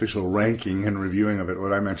my official ranking and reviewing of it,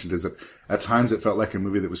 what I mentioned is that at times it felt like a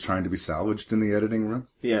movie that was trying to be salvaged in the editing room.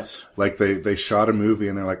 Yes. Like they shot a movie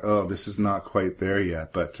and they're like, oh, this is not quite there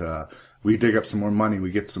yet, but we dig up some more money,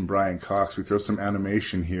 we get some Brian Cox, we throw some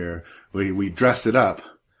animation here, we dress it up.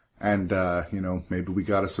 And, maybe we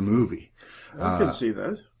got us a movie. I can see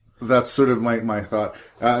that. That's sort of my thought.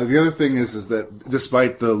 The other thing is that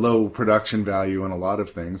despite the low production value in a lot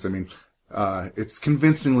of things, I mean, it's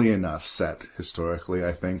convincingly enough set historically,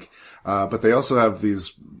 I think. But they also have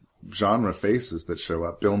these genre faces that show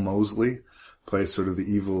up. Bill Moseley plays sort of the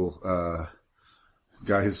evil,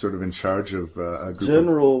 guy who's sort of in charge of a group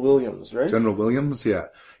General Williams, right? General Williams, yeah.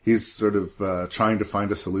 He's sort of trying to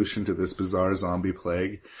find a solution to this bizarre zombie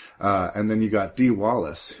plague. And then you got Dee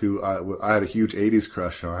Wallace, who I had a huge 80s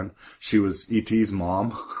crush on. She was E.T.'s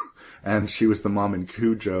mom, and she was the mom in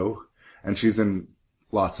Cujo, and she's in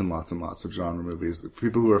lots and lots and lots of genre movies.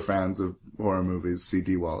 People who are fans of horror movies see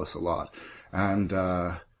Dee Wallace a lot. And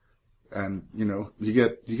you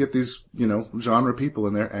get these, genre people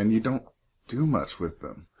in there, and you don't do much with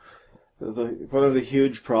them. One of the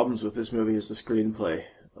huge problems with this movie is the screenplay,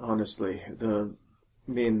 honestly.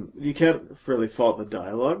 You can't really fault the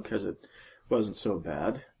dialogue, because it wasn't so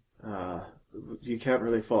bad. You can't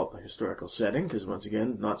really fault the historical setting, because once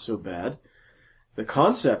again, not so bad. The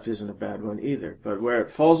concept isn't a bad one either, but where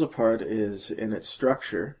it falls apart is in its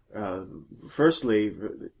structure. Firstly,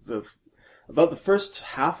 about the first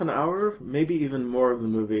half an hour, maybe even more of the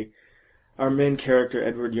movie, our main character,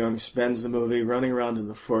 Edward Young, spends the movie running around in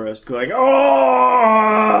the forest going,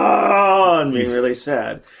 oh, and being really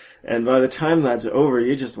sad. And by the time that's over,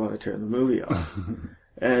 you just want to turn the movie off.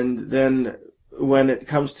 And then when it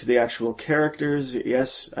comes to the actual characters,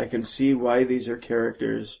 yes, I can see why these are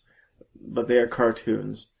characters, but they are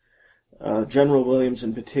cartoons. General Williams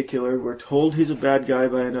in particular, we're told he's a bad guy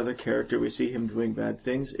by another character. We see him doing bad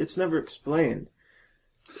things. It's never explained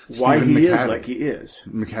why he is like he is.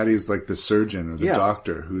 McCaddy is like the surgeon or the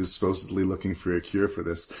doctor who's supposedly looking for a cure for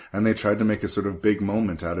this. And they tried to make a sort of big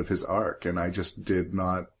moment out of his arc, and I just did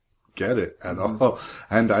not get it at all.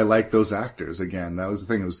 And I like those actors again. That was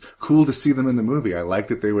the thing. It was cool to see them in the movie. I liked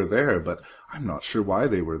that they were there, but I'm not sure why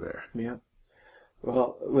they were there. Yeah.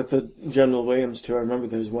 Well, with the General Williams too, I remember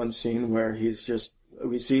there's one scene where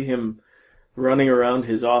we see him running around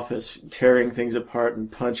his office, tearing things apart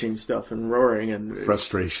and punching stuff and roaring and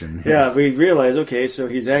frustration. Yes. Yeah, we realize, okay, so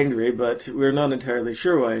he's angry, but we're not entirely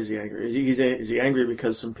sure why is he angry. Is he angry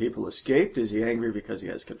because some people escaped? Is he angry because he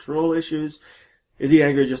has control issues? Is he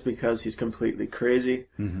angry just because he's completely crazy?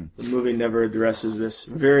 Mm-hmm. The movie never addresses this.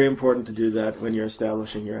 Very important to do that when you're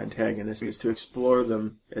establishing your antagonist, is to explore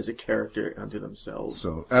them as a character unto themselves.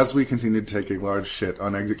 So, as we continue to take a large shit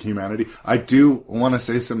on Exit Humanity, I do want to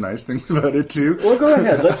say some nice things about it too. Well, go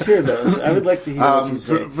ahead. Let's hear those. I would like to hear what you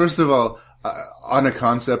say. First of all, on a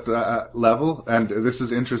concept level, and this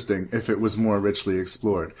is interesting if it was more richly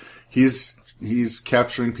explored, he's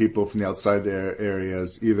capturing people from the outside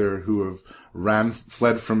areas, either who have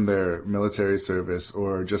fled from their military service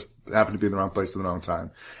or just happened to be in the wrong place at the wrong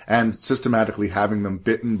time, and systematically having them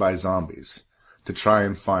bitten by zombies to try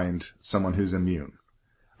and find someone who's immune.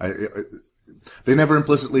 they never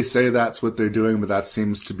implicitly say that's what they're doing, but that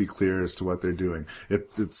seems to be clear as to what they're doing.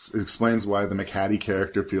 It explains why the McHattie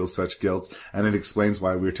character feels such guilt, and it explains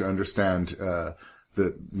why we're to understand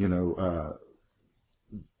that, you know,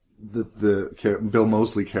 the Bill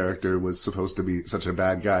Moseley character was supposed to be such a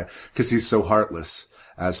bad guy, because he's so heartless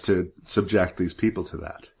as to subject these people to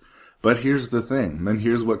that. But here's the thing, and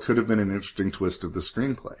here's what could have been an interesting twist of the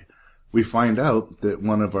screenplay. We find out that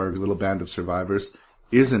one of our little band of survivors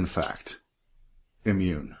is in fact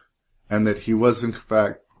immune, and that he was in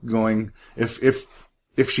fact going,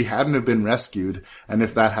 if she hadn't have been rescued, and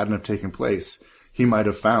if that hadn't have taken place, he might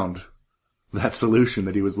have found that solution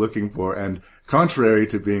that he was looking for, and contrary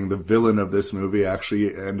to being the villain of this movie,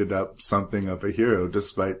 actually ended up something of a hero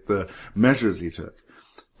despite the measures he took.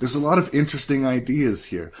 There's a lot of interesting ideas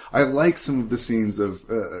here. I like some of the scenes of,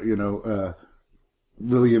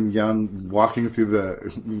 William Young walking through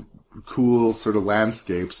the cool sort of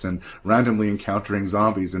landscapes and randomly encountering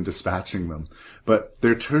zombies and dispatching them. But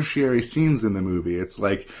they're tertiary scenes in the movie. It's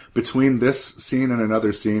like between this scene and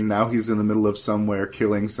another scene, now he's in the middle of somewhere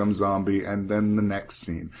killing some zombie, and then the next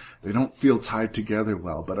scene. They don't feel tied together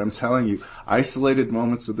well, but I'm telling you, isolated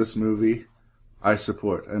moments of this movie, I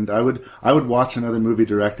support. And I would watch another movie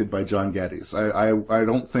directed by John Geddes. I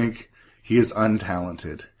don't think he is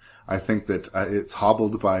untalented. I think that it's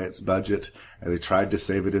hobbled by its budget, and they tried to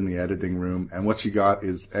save it in the editing room, and what you got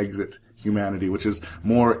is Exit Humanity, which is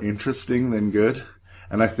more interesting than good.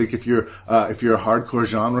 And I think if you're a hardcore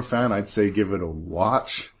genre fan, I'd say give it a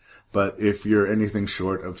watch. But if you're anything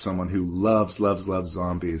short of someone who loves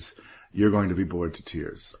zombies, you're going to be bored to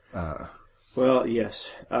tears. Well,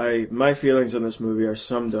 yes. My feelings on this movie are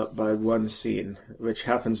summed up by one scene, which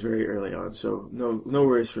happens very early on, so no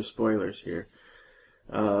worries for spoilers here.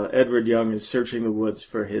 Edward Young is searching the woods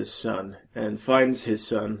for his son, and finds his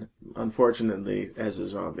son, unfortunately, as a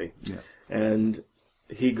zombie. Yeah. And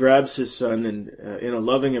he grabs his son and, in a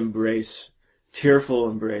loving embrace, tearful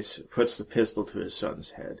embrace, puts the pistol to his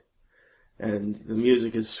son's head. And the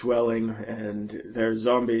music is swelling, and there are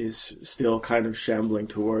zombies still kind of shambling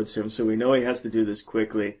towards him, so we know he has to do this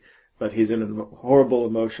quickly, but he's in a horrible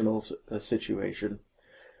emotional situation.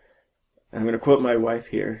 I'm going to quote my wife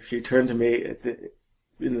here. She turned to me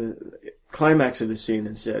in the climax of the scene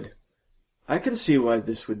and said, "I can see why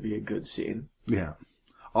this would be a good scene." Yeah.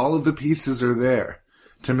 All of the pieces are there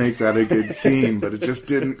to make that a good scene, but it just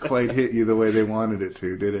didn't quite hit you the way they wanted it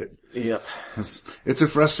to, did it? Yep. It's a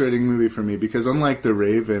frustrating movie for me because unlike The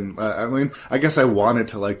Raven, I guess I wanted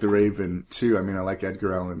to like The Raven too. I mean, I like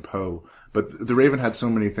Edgar Allan Poe, but The Raven had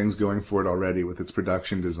so many things going for it already with its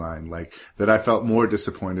production design, like, that I felt more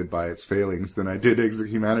disappointed by its failings than I did Exit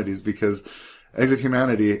Humanities, because Exit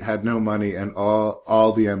Humanity had no money and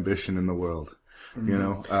all the ambition in the world. You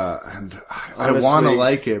know, and I want to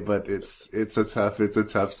like it, but it's a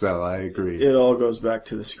tough sell. I agree. It all goes back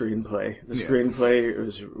to the screenplay. The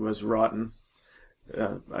screenplay was rotten.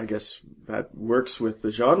 I guess that works with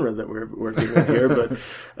the genre that we're working with here, but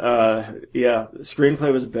the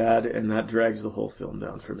screenplay was bad, and that drags the whole film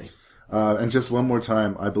down for me. And just one more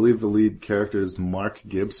time, I believe the lead character is Mark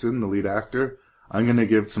Gibson, the lead actor. I'm going to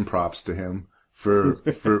give some props to him for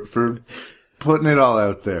putting it all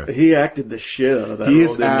out there. He acted the shit out of that. He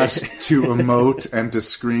is asked to emote and to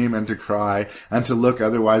scream and to cry and to look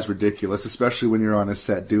otherwise ridiculous, especially when you're on a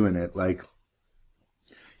set doing it. Like,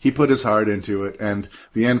 he put his heart into it, and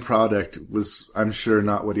the end product was, I'm sure,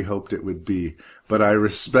 not what he hoped it would be. But I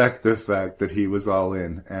respect the fact that he was all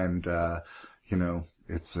in, and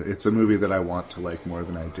it's a movie that I want to like more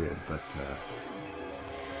than I did. But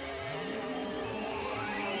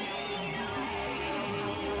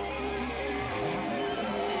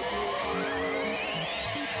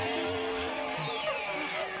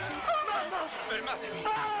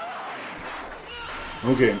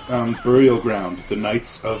okay, Burial Ground, The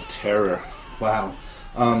Nights of Terror. Wow.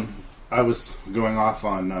 I was going off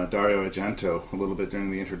on Dario Argento a little bit during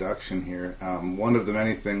the introduction here. One of the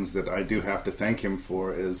many things that I do have to thank him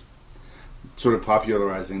for is sort of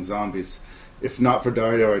popularizing zombies. If not for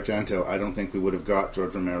Dario Argento, I don't think we would have got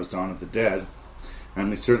George Romero's Dawn of the Dead, and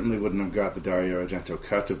we certainly wouldn't have got the Dario Argento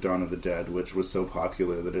cut of Dawn of the Dead, which was so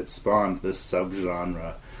popular that it spawned this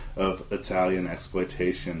subgenre of Italian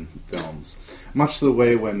exploitation films. Much the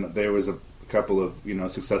way when there was a couple of,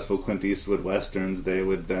 successful Clint Eastwood westerns, they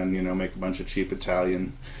would then, make a bunch of cheap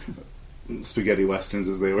Italian spaghetti westerns,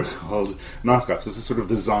 as they were called, knockoffs. This is sort of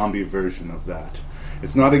the zombie version of that.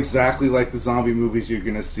 It's not exactly like the zombie movies you're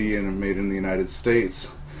going to see made in the United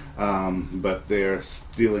States, but they're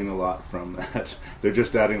stealing a lot from that. They're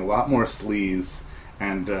just adding a lot more sleaze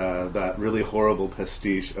and that really horrible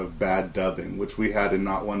pastiche of bad dubbing, which we had in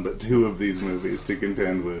not one but two of these movies to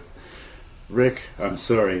contend with. Rick, I'm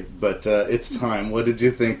sorry, but it's time. What did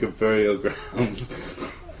you think of Burial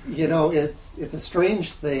Grounds? You know, it's a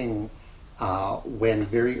strange thing when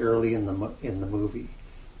very early in the movie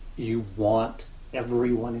you want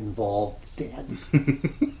everyone involved dead.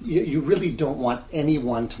 you really don't want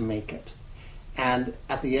anyone to make it. And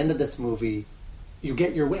at the end of this movie, you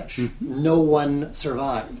get your wish. No one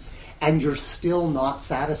survives. And you're still not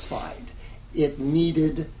satisfied. It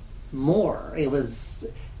needed more. It was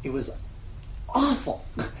awful.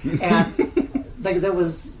 And like there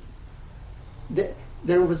was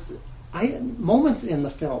moments in the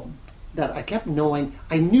film that I kept knowing.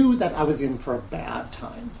 I knew that I was in for a bad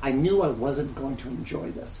time. I knew I wasn't going to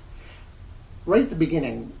enjoy this. Right at the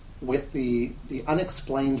beginning, with the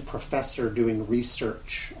unexplained professor doing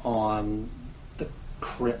research on the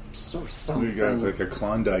crypts or something. You got like a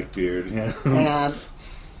Klondike beard, yeah. And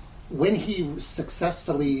when he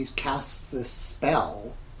successfully casts this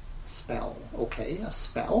spell, okay, a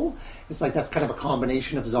spell. It's like that's kind of a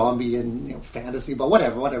combination of zombie and fantasy, but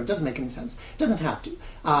whatever. It doesn't make any sense. It doesn't have to.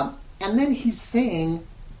 And then he's saying,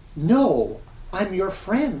 "No, I'm your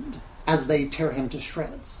friend," as they tear him to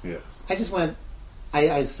shreds. Yes. I just went.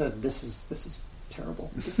 I said, "This is terrible.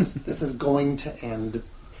 This is going to end.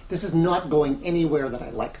 This is not going anywhere that I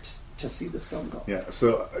liked to see this film go." Yeah.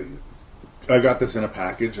 So. I got this in a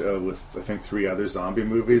package with, I think, 3 other zombie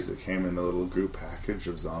movies. It came in a little group package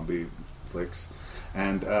of zombie flicks.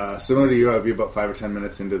 And similar to you, I'd be about 5 or 10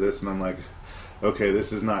 minutes into this, and I'm like, okay,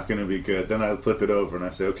 this is not going to be good. Then I flip it over, and I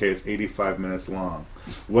say, okay, it's 85 minutes long.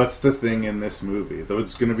 What's the thing in this movie? Though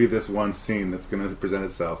it's going to be this one scene that's going to present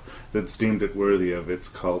itself that's deemed it worthy of its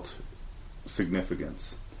cult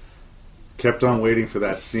significance. Kept on waiting for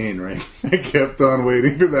that scene, right? I kept on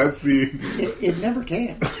waiting for that scene. It never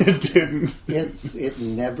came. It didn't. It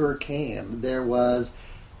never came. There were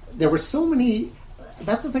so many.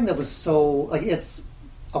 That's the thing that was so like it's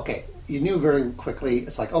okay. You knew very quickly.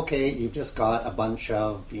 It's like okay, you've just got a bunch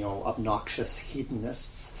of obnoxious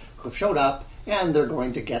hedonists who've showed up, and they're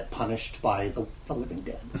going to get punished by the living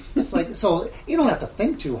dead. It's like so you don't have to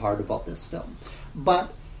think too hard about this film,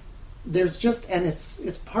 but. There's just, and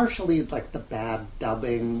it's partially like the bad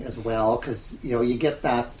dubbing as well, because you get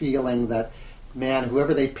that feeling that, man,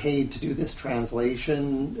 whoever they paid to do this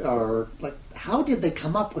translation, or like, how did they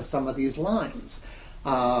come up with some of these lines?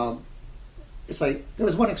 It's like there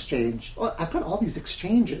was one exchange. Well, I've got all these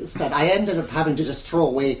exchanges that I ended up having to just throw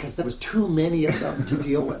away because there was too many of them to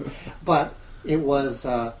deal with. But it was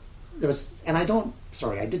there was, and I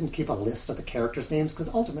didn't keep a list of the characters' names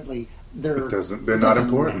because ultimately. They're not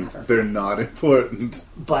important. Matter. They're not important.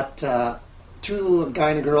 But two, a guy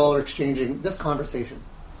and a girl are exchanging this conversation.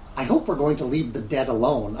 I hope we're going to leave the dead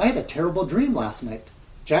alone. I had a terrible dream last night.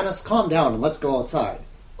 Janice, calm down and let's go outside.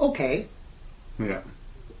 Okay. Yeah.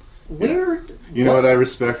 Weird. You know what I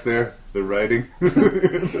respect there? The writing.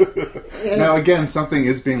 Now, again, something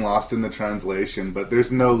is being lost in the translation, but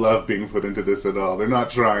there's no love being put into this at all. They're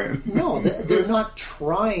not trying. No, they're not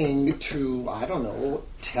trying to, I don't know,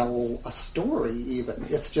 tell a story even.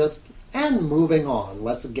 It's just, and moving on.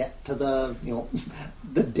 Let's get to the,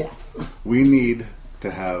 the death. We need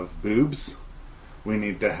to have boobs. We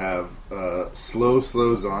need to have slow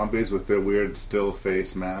zombies with their weird still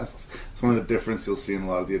face masks. It's one of the differences you'll see in a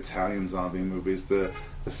lot of the Italian zombie movies. The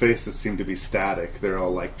faces seem to be static. They're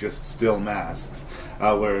all like just still masks,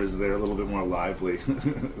 whereas they're a little bit more lively.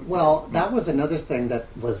 Well, that was another thing that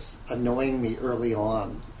was annoying me early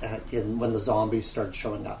on when the zombies started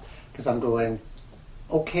showing up. Because I'm going,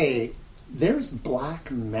 okay, there's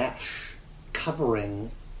black mesh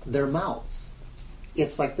covering their mouths.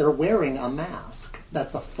 It's like they're wearing a mask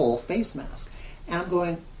that's a full face mask. And I'm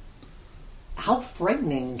going, how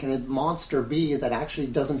frightening can a monster be that actually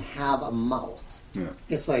doesn't have a mouth? Yeah.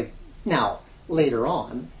 It's like, now, later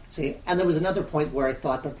on, see, and there was another point where I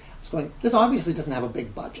thought that, I was going, this obviously doesn't have a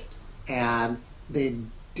big budget. And they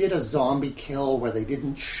did a zombie kill where they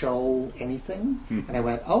didn't show anything. And I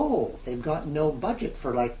went, oh, they've got no budget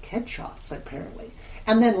for, like, headshots, apparently.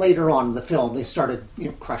 And then later on in the film, they started,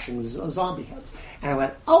 crushing zombie heads. And I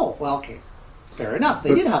went, oh, well, okay, fair enough.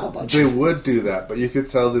 They did have a budget. They would do that, but you could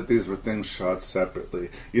tell that these were things shot separately.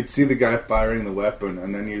 You'd see the guy firing the weapon,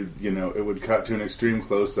 and then it would cut to an extreme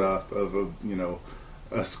close-up of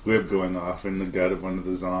a squib going off in the gut of one of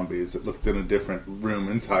the zombies. It looked in a different room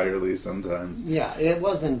entirely sometimes. Yeah, it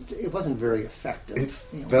wasn't very effective. It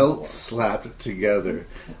felt slapped together,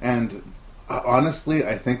 and honestly,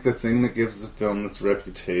 I think the thing that gives the film its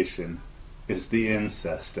reputation is the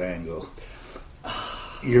incest angle.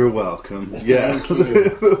 You're welcome. Yeah. Thank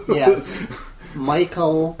you. Yes.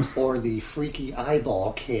 Michael, or the freaky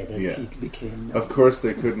eyeball kid, as he became known. Of course,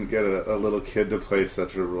 they couldn't get a little kid to play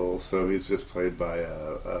such a role, so he's just played by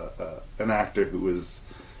an actor who was,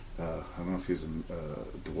 I don't know if he's a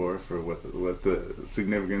dwarf or what the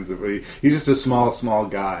significance of. He's just a small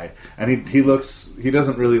guy, and he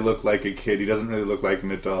doesn't really look like a kid. He doesn't really look like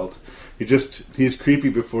an adult. He's creepy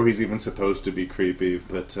before he's even supposed to be creepy.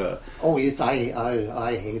 But I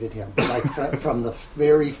hated him. Like from the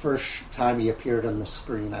very first time he appeared on the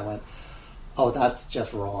screen, I went, "Oh, that's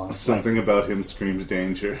just wrong." Something about him screams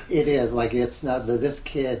danger. It is like it's not. This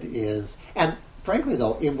kid is, and frankly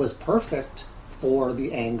though, it was perfect for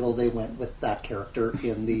the angle they went with that character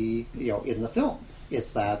in the in the film.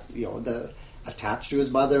 It's that the attached to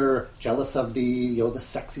his mother, jealous of the the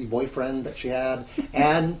sexy boyfriend that she had,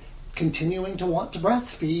 and continuing to want to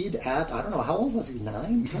breastfeed at, I don't know, how old was he,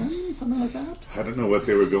 9, 10, something like that? I don't know what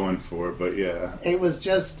they were going for, but yeah. It was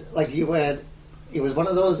just, like, it was one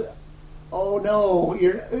of those, oh no,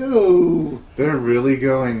 ooh. They're really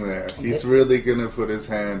going there. He's really going to put his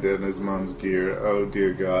hand in his mom's gear. Oh,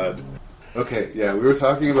 dear God. Okay, yeah, we were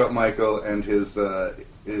talking about Michael and his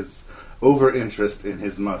over-interest in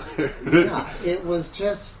his mother. Yeah, it was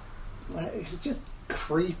just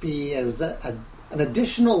creepy. It was an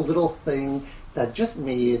additional little thing that just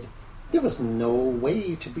made there was no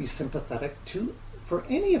way to be sympathetic for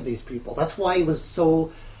any of these people. That's why it was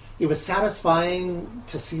satisfying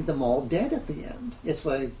to see them all dead at the end. It's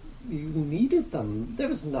like you needed them. There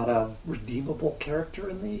was not a redeemable character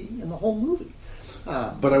in the whole movie.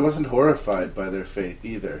 But I wasn't horrified by their fate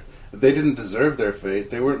either. They didn't deserve their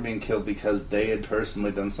fate. They weren't being killed because they had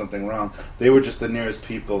personally done something wrong. They were just the nearest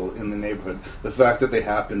people in the neighborhood. The fact that they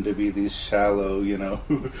happened to be these shallow,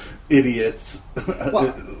 idiots,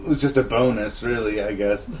 was just a bonus, really, I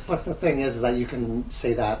guess. But the thing is that you can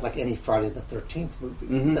say that like any Friday the 13th movie,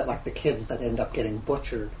 mm-hmm. that like the kids that end up getting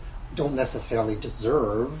butchered don't necessarily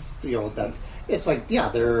deserve, that it's like, yeah,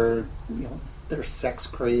 they're sex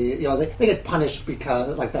crazy. They get punished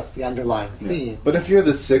because, like, that's the underlying theme. But if you're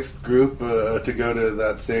the sixth group to go to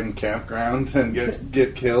that same campground and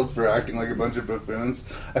get killed for acting like a bunch of buffoons,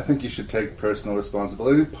 I think you should take personal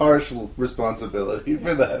responsibility, partial responsibility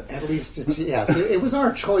for that. At least, it was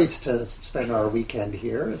our choice to spend our weekend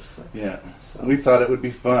here. We thought it would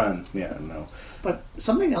be fun. Yeah, no. But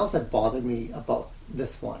something else that bothered me about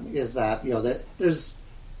this one is that, there's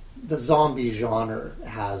the zombie genre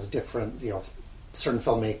has different, certain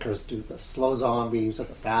filmmakers do the slow zombies or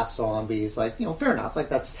the fast zombies. Like, fair enough. Like,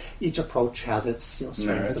 that's each approach has its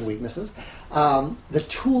strengths and weaknesses. The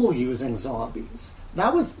tool using zombies,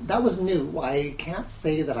 that was new. I can't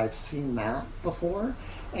say that I've seen that before.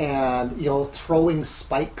 And throwing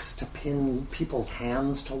spikes to pin people's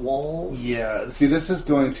hands to walls. Yeah, see, this is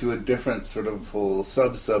going to a different sort of whole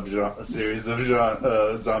series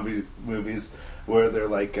of zombie movies, where they're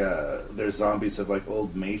like they're zombies of like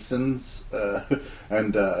old masons,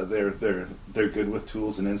 and they're good with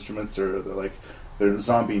tools and instruments, or they're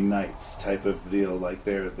zombie knights type of deal. Like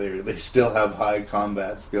they still have high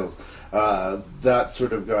combat skills. That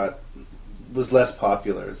sort of was less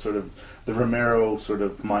popular. It's sort of the Romero sort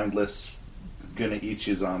of mindless gonna eat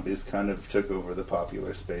you zombies kind of took over the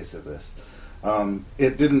popular space of this.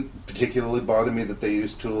 It didn't particularly bother me that they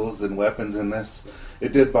used tools and weapons in this.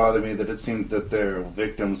 It did bother me that it seemed that their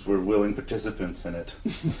victims were willing participants in it.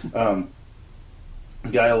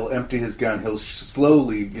 Guy will empty his gun. He'll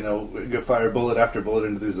slowly, fire bullet after bullet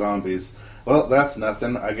into these zombies. Well, that's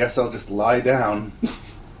nothing. I guess I'll just lie down.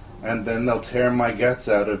 And then they'll tear my guts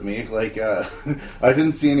out of me. Like, I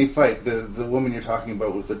didn't see any fight. The woman you're talking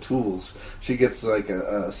about with the tools, she gets like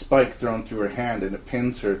a spike thrown through her hand and it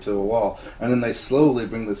pins her to the wall. And then they slowly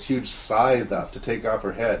bring this huge scythe up to take off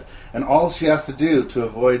her head. And all she has to do to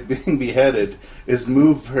avoid being beheaded is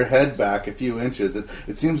move her head back a few inches.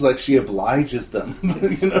 It seems like she obliges them.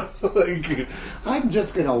 I'm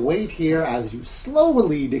just going to wait here as you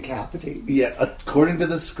slowly decapitate me. Yeah, according to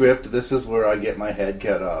the script, this is where I get my head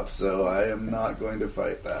cut off. So I am not going to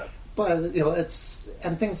fight that. But it's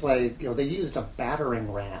things like they used a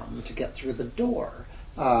battering ram to get through the door.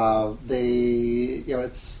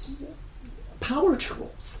 It's power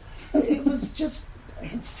tools.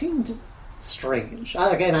 It seemed strange.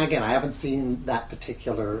 Again, I haven't seen that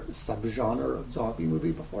particular subgenre of zombie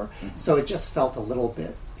movie before, so it just felt a little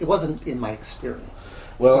bit. It wasn't in my experience.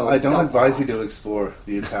 Well, so I don't advise you to explore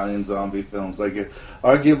the Italian zombie films.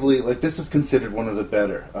 Arguably, this is considered one of the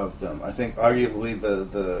better of them. I think arguably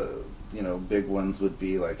the big ones would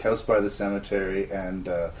be like House by the Cemetery and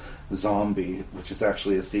Zombie, which is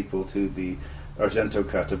actually a sequel to the Argento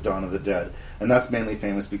cut of Dawn of the Dead, and that's mainly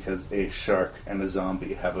famous because a shark and a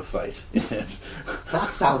zombie have a fight in it. That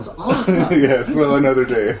sounds awesome. Yes, well, another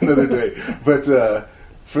day. But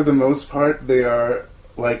for the most part, they are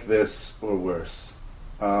like this or worse.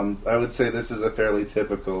 I would say this is a fairly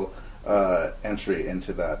typical entry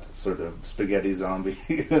into that sort of spaghetti zombie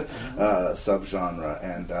subgenre,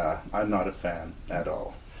 and I'm not a fan at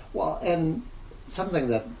all. Well, and something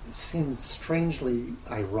that seemed strangely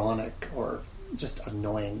ironic or just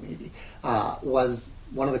annoying maybe was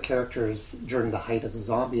one of the characters during the height of the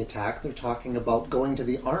zombie attack. They're talking about going to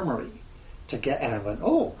the armory to get, and I went,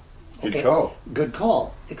 oh, okay, good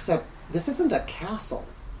call, except this isn't a castle.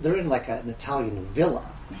 They're in like an Italian villa,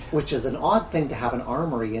 which is an odd thing to have an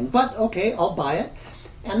armory in, but okay, I'll buy it.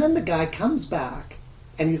 And then the guy comes back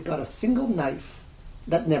and he's got a single knife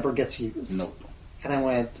that never gets used. Nope. And I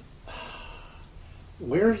went,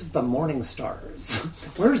 where's the Morning Stars?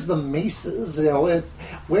 Where's the maces? You know, it's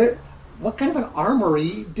where. What kind of an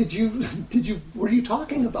armory were you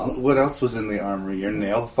talking about? What else was in the armory? Your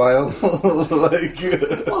nail file?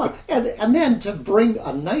 Well, and then to bring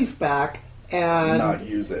a knife back and not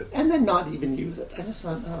use it, and then not even use it. I just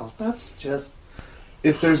thought, oh, that's just.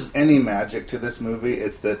 If there's any magic to this movie,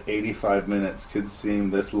 it's that 85 minutes could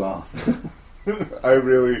seem this long. I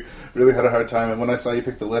really, really had a hard time. And when I saw you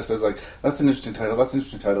pick the list, I was like, that's an interesting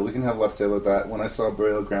title. We can have a lot to say about that. When I saw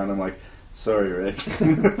Burial Ground, I'm like, sorry, Rick.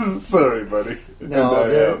 Sorry, buddy.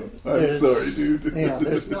 No, I'm sorry, dude. Yeah,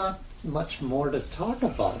 there's not much more to talk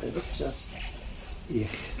about. It's just... Yeah.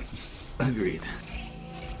 Agreed.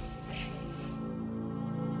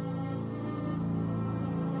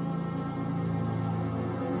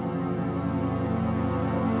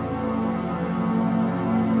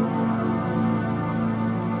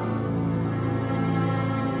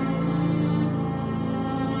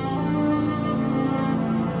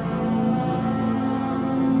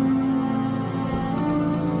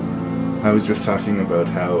 I was just talking about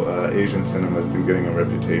how Asian cinema has been getting a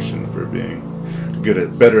reputation for being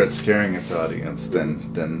better at scaring its audience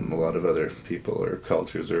than a lot of other people or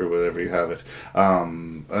cultures or whatever you have it.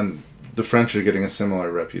 And the French are getting a similar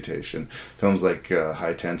reputation. Films like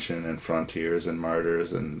High Tension and Frontiers and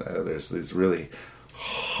Martyrs, and there's these really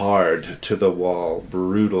hard, to-the-wall,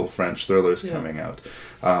 brutal French thrillers coming out.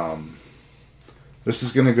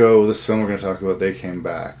 This film we're going to talk about, They Came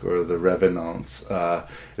Back, or The Revenants,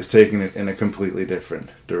 is taking it in a completely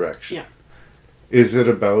different direction. Yeah. Is it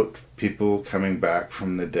about people coming back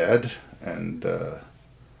from the dead and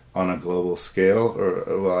on a global scale?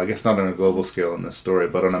 Or, well, I guess not on a global scale in this story,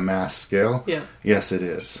 but on a mass scale? Yeah. Yes, it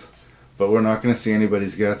is. But we're not going to see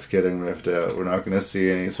anybody's guts getting ripped out. We're not going to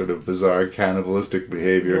see any sort of bizarre cannibalistic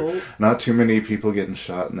behavior. No. Not too many people getting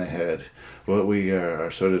shot in the head. What we are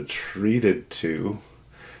sort of treated to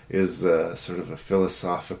is sort of a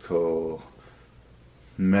philosophical,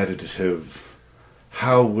 meditative,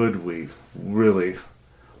 how would we really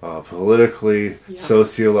politically,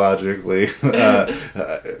 sociologically,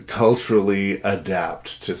 culturally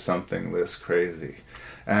adapt to something this crazy?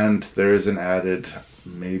 And there is an added,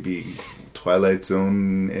 maybe Twilight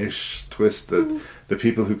Zone-ish twist that the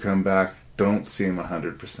people who come back don't seem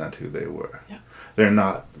 100% who they were. Yeah. They're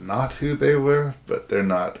not who they were, but they're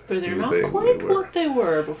not quite what they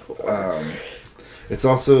were before. It's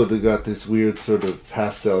also, they got this weird sort of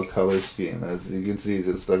pastel color scheme. As you can see,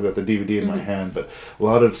 I've got the DVD in my hand, but a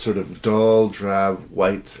lot of sort of dull, drab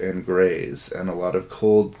whites and grays, and a lot of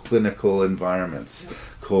cold clinical environments,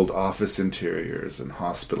 cold office interiors and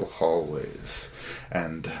hospital hallways,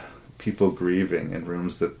 and people grieving in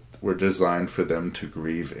rooms that were designed for them to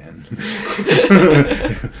grieve in.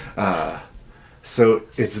 So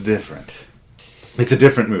it's different. It's a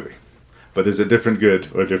different movie. But is it different good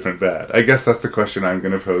or different bad? I guess that's the question I'm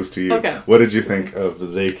going to pose to you. Okay. What did you think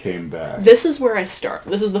of They Came Back? This is where I start.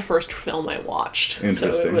 This is the first film I watched.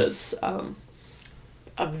 Interesting. So it was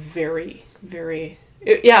a very, very...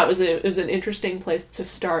 it was an interesting place to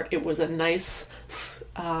start. It was a nice,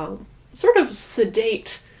 sort of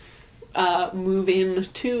sedate move in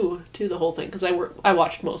to the whole thing. Because I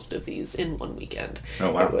watched most of these in one weekend.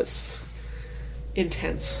 Oh, wow. It was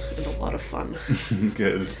intense and a lot of fun.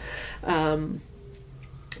 Good.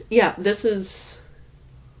 This is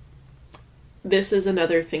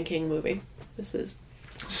another thinking movie. This is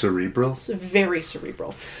cerebral. It's very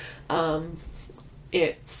cerebral.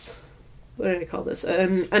 It's, what do I call this?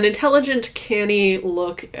 An intelligent, canny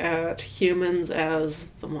look at humans as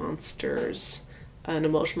the monsters. An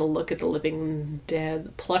emotional look at the living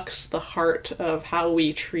dead. Plucks the heart of how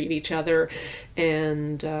we treat each other,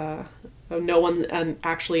 and no one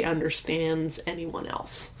actually understands anyone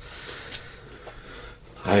else.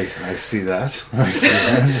 I see that. I see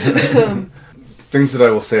that. Things that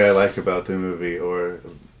I will say I like about the movie, or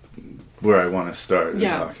where I want to start in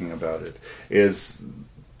talking about it, is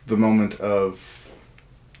the moment of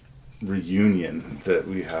reunion that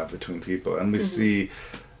we have between people. And we see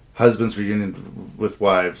husbands reunion with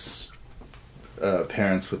wives,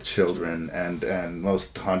 parents with children, and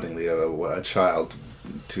most hauntingly, a child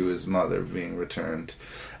to his mother being returned.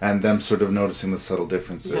 And them sort of noticing the subtle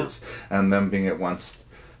differences, and them being at once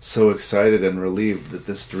so excited and relieved that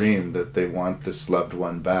this dream that they want this loved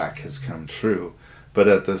one back has come true, but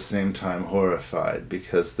at the same time horrified,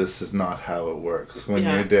 because this is not how it works. When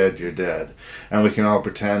you're dead, you're dead. And we can all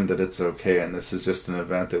pretend that it's okay, and this is just an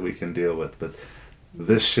event that we can deal with, but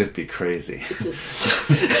this should be crazy.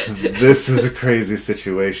 This is a crazy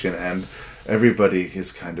situation, and everybody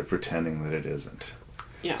is kind of pretending that it isn't.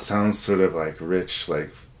 Yeah. Sounds sort of like rich,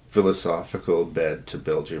 like philosophical bed to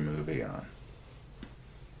build your movie on.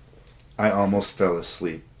 I almost fell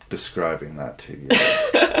asleep describing that to you.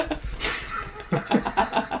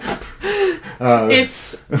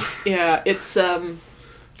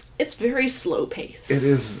 It's very slow paced. It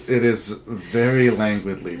is very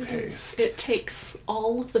languidly paced. It takes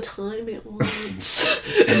all of the time it wants.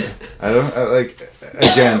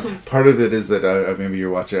 Again, part of it is that maybe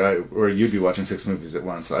you're watching, or you'd be watching 6 movies at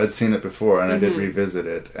once. I'd seen it before, and I did revisit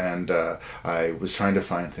it, and I was trying to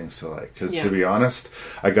find things to like. Because to be honest,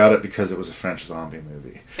 I got it because it was a French zombie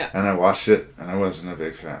movie. Yeah. And I watched it, and I wasn't a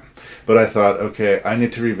big fan. But I thought, okay, I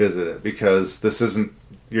need to revisit it, because this isn't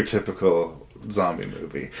your typical zombie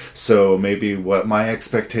movie. So maybe what my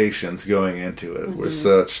expectations going into it were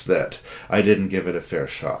such that I didn't give it a fair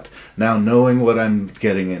shot. Now, knowing what I'm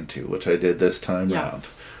getting into, which I did this time round,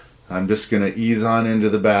 I'm just going to ease on into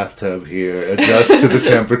the bathtub here, adjust to the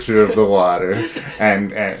temperature of the water,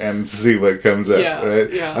 and see what comes up,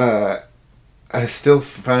 right? Yeah. I still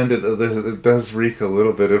find it does reek a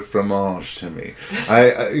little bit of fromage to me.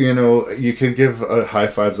 You could give high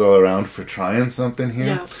fives all around for trying something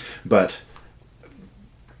here, but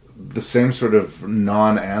the same sort of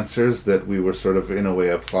non-answers that we were sort of in a way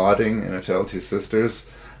applauding in A Tale of Two Sisters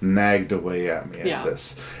nagged away at me at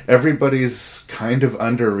this. Everybody's kind of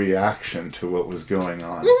underreaction to what was going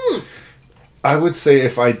on. I would say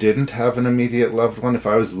if I didn't have an immediate loved one, if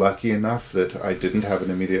I was lucky enough that I didn't have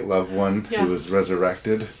an immediate loved one who was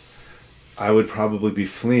resurrected, I would probably be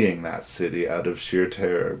fleeing that city out of sheer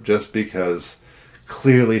terror, just because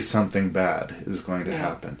clearly something bad is going to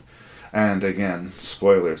happen. And again,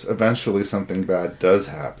 spoilers, eventually something bad does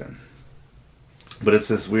happen. But it's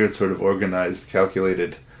this weird sort of organized,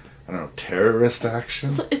 calculated, I don't know, terrorist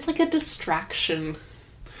action? It's like a distraction,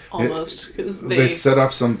 almost. They set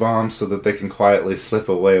off some bombs so that they can quietly slip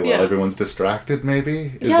away while everyone's distracted,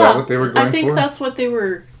 maybe? Is that what they were going for? I think that's what they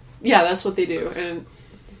were... Yeah, that's what they do. And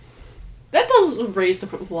that does raise the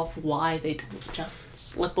question of why they didn't just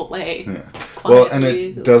slip away quietly. Well, and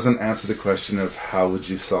it doesn't answer the question of how would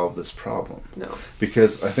you solve this problem. No.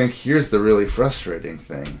 Because I think here's the really frustrating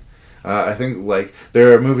thing. I think,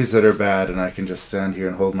 there are movies that are bad, and I can just stand here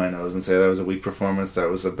and hold my nose and say that was a weak performance, that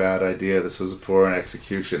was a bad idea, this was a poor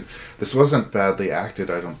execution. This wasn't badly acted,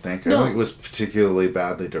 I don't think. No. I don't think it was particularly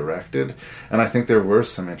badly directed, and I think there were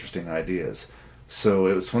some interesting ideas. So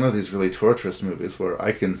it was one of these really torturous movies where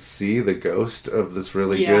I can see the ghost of this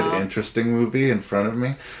really good, interesting movie in front of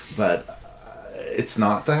me, but it's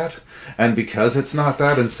not that. And because it's not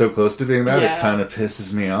that and so close to being that, it kind of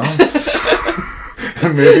pisses me off.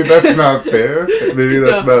 Maybe that's not fair.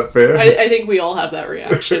 Not fair. I think we all have that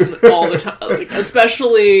reaction all the time,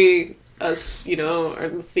 especially us,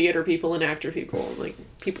 theater people and actor people,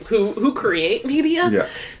 people who create media. Yeah.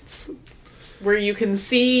 It's where you can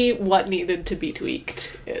see what needed to be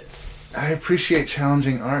tweaked. I appreciate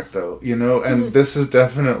challenging art, though, and this is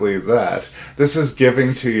definitely that. This is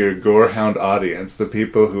giving to your gorehound audience, the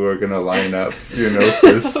people who are going to line up,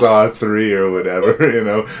 for Saw 3 or whatever,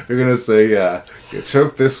 they're going to say,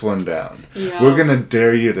 choke this one down. Yeah. We're going to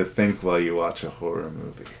dare you to think while you watch a horror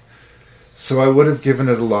movie. So I would have given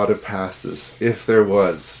it a lot of passes, if there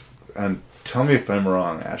was, and tell me if I'm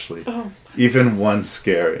wrong, Ashley. Oh. Even one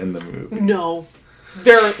scare in the movie. No.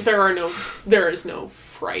 There is no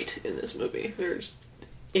fright in this movie.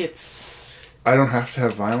 I don't have to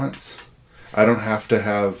have violence. I don't have to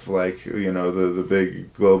have, the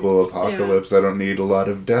big global apocalypse. I don't need a lot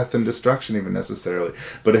of death and destruction even necessarily.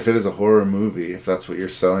 But if it is a horror movie, if that's what you're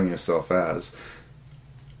selling yourself as,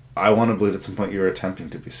 I want to believe at some point you're attempting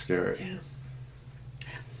to be scary. Yeah.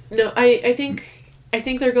 No, I think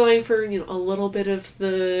they're going for, a little bit of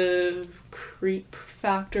the creep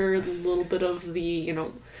factor, a little bit of the,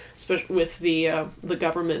 especially with the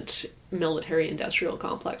government military-industrial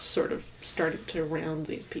complex sort of started to round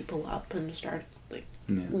these people up and start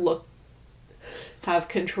have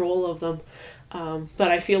control of them.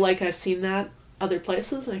 But I feel like I've seen that other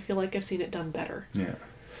places, and I feel like I've seen it done better. Yeah.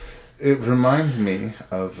 It reminds me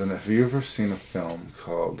of, and have you ever seen a film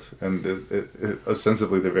called, and it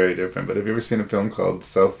ostensibly they're very different, but have you ever seen a film called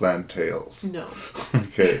Southland Tales? No.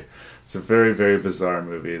 Okay. It's a very, very bizarre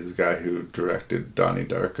movie. This guy who directed Donnie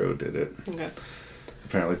Darko did it. Okay.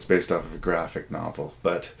 Apparently it's based off of a graphic novel.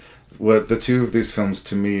 But what the two of these films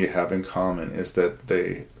to me have in common is that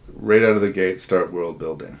they, right out of the gate, start world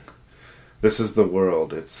building. This is the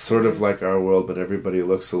world. It's sort of like our world, but everybody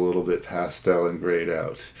looks a little bit pastel and grayed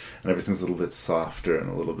out. And everything's a little bit softer and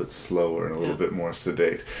a little bit slower and a little bit more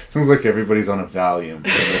sedate. Sounds like everybody's on a Valium in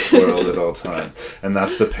this world at all times. And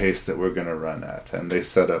that's the pace that we're going to run at. And they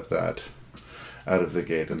set up that out of the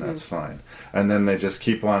gate, and that's fine. And then they just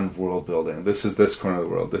keep on world building. This is this corner of the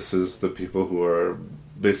world. This is the people who are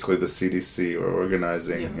basically the CDC or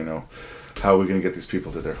organizing, you know, how are we going to get these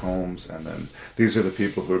people to their homes? And then these are the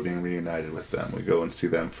people who are being reunited with them. We go and see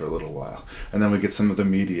them for a little while. And then we get some of the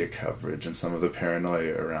media coverage and some of the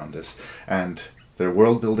paranoia around this. And they're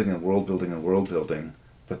world building and world building and world building,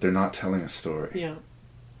 but they're not telling a story. Yeah.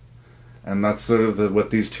 And that's sort of what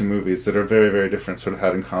these two movies that are very, very different sort of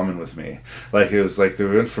had in common with me. Like, it was like they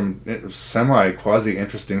went from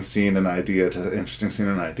semi-quasi-interesting scene and idea to interesting scene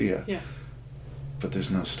and idea. Yeah. But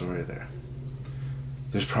there's no story there.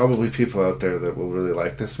 There's probably people out there that will really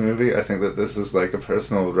like this movie. I think that this is like a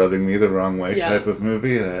personal rubbing me the wrong way type of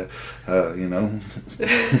movie. You know,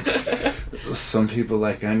 some people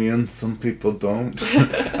like onions, some people don't.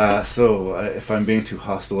 So if I'm being too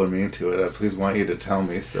hostile or mean to it, I please want you to tell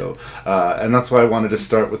me so. And that's why I wanted to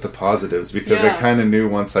start with the positives, because I kind of knew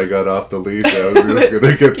once I got off the leash I was just going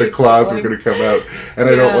to get the claws were going to come out. And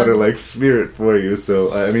I don't want to like smear it for you.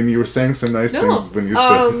 So, I mean, you were saying some nice things when you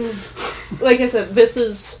started. Like I said, this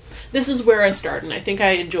is where I start, and I think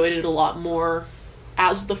I enjoyed it a lot more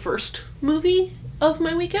as the first movie of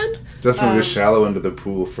my weekend. It's definitely the shallow end of the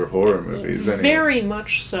pool for horror movies. Anyway. Very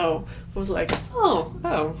much so. I was like, oh,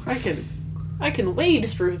 I can wade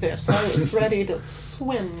through this. I was ready to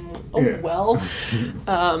swim. Well.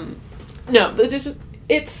 No,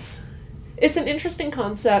 it's an interesting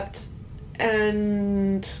concept,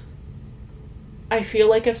 and I feel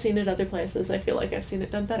like I've seen it other places. I feel like I've seen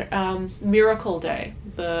it done better. Miracle Day,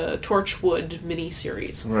 the Torchwood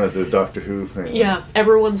miniseries. Right, the Doctor Who thing. Yeah,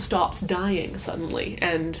 everyone stops dying suddenly,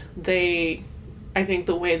 and I think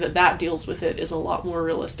the way that deals with it is a lot more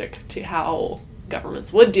realistic to how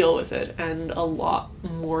governments would deal with it, and a lot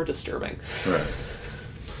more disturbing. Right.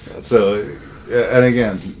 So, and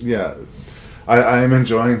again, I'm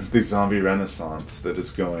enjoying the zombie renaissance that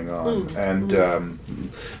is going on. And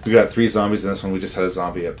we got 3 zombies in this one. We just had a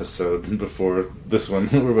zombie episode before this one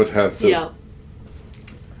we're about to have. So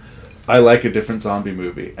I like a different zombie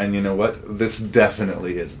movie. And you know what? This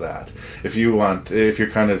definitely is that. If you're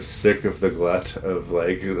kind of sick of the glut of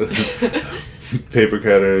like paper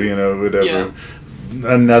cutter, you know, whatever.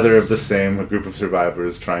 Another of the same group of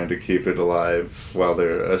survivors trying to keep it alive while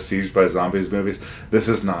they're besieged by zombies movies. This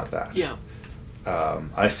is not that. Yeah.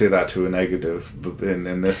 I say that to a negative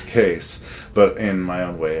in this case, but in my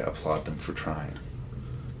own way, applaud them for trying.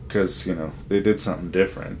 Because, you know, they did something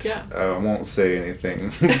different. Yeah. I won't say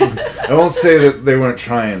anything. I won't say that they weren't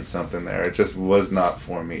trying something there. It just was not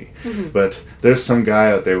for me. Mm-hmm. But there's some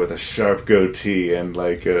guy out there with a sharp goatee and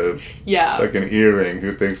like an earring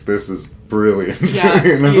who thinks this is brilliant. Yeah,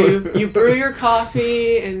 you know? you brew your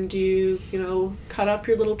coffee and you cut up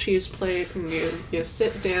your little cheese plate and you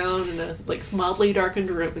sit down in a like mildly darkened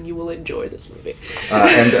room and you will enjoy this movie.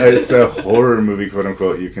 And it's a horror movie, quote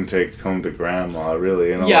unquote, you can take home to grandma,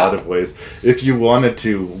 really, in a lot of ways. If you wanted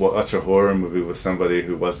to watch a horror movie with somebody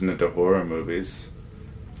who wasn't into horror movies,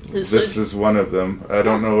 this is one of them. I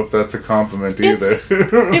don't know if that's a compliment either.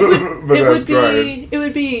 It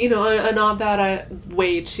would be a not bad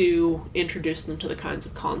way to introduce them to the kinds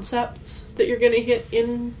of concepts that you're going to hit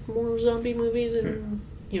in more zombie movies and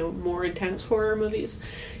more intense horror movies.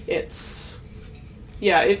 It's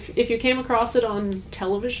if you came across it on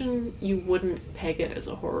television, you wouldn't peg it as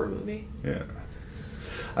a horror movie. Yeah.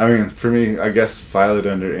 I mean, for me, I guess file it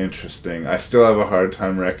under interesting. I still have a hard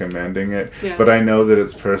time recommending it, but I know that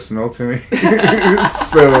it's personal to me.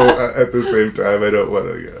 So at the same time, I don't want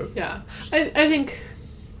to. Yeah, I think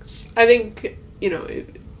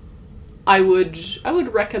I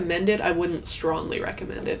would recommend it. I wouldn't strongly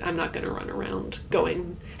recommend it. I'm not going to run around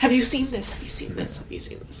going, "Have you seen this? Have you seen this? Have you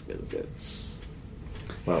seen this?" Because it's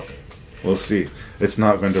we'll see. It's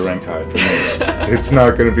not going to rank high for me. It's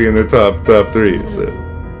not going to be in the top 3. So.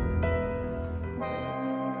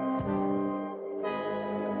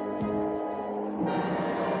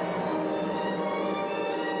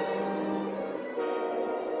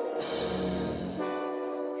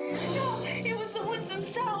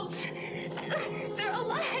 girls. They're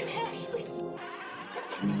alive, Ashley.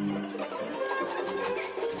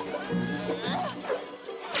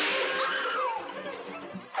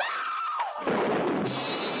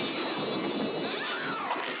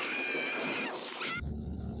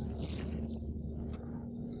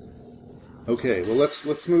 Okay, well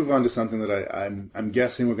let's move on to something that I'm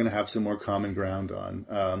guessing we're going to have some more common ground on.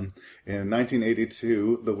 In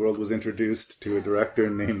 1982, the world was introduced to a director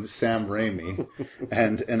named Sam Raimi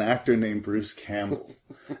and an actor named Bruce Campbell,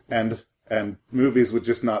 and movies would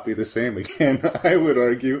just not be the same again. I would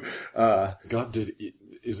argue.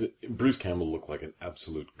 Is it Bruce Campbell looked like an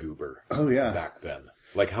absolute goober? Oh yeah, back then.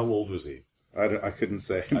 Like how old was he? I couldn't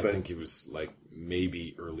say. I think he was like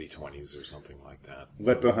maybe early 20s or something like that.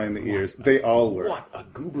 Wet behind the ears. They all were. What a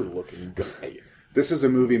goober-looking guy. This is a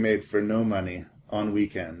movie made for no money on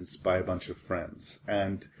weekends by a bunch of friends.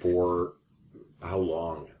 And for how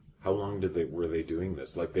long? How long were they doing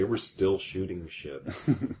this? Like they were still shooting shit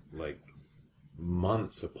like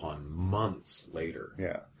months upon months later.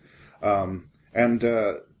 Yeah.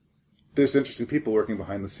 There's interesting people working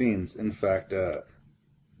behind the scenes. In fact,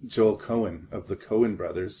 Joel Cohen of the Coen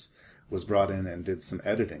brothers was brought in and did some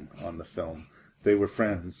editing on the film. They were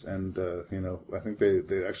friends, and I think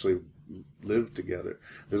they actually lived together.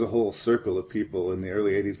 There's a whole circle of people in the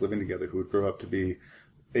early '80s living together who would grow up to be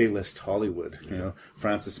A-list Hollywood. You know,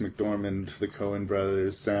 Frances McDormand, the Coen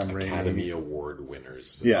brothers, Sam Raimi, Academy Award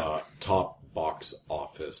winners. Yeah, top box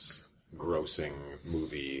office grossing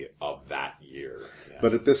movie of that year. Yeah.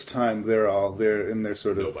 But at this time, they're in their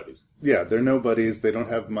sort of nobodies. Yeah, they're nobodies. They don't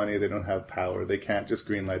have money. They don't have power. They can't just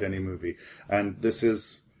greenlight any movie. And this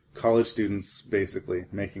is college students basically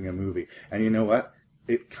making a movie. And you know what?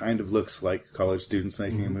 It kind of looks like college students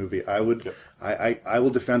making a movie. I will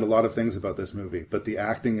defend a lot of things about this movie, but the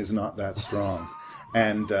acting is not that strong.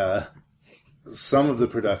 And some of the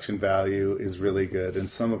production value is really good, and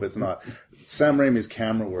some of it's not. Sam Raimi's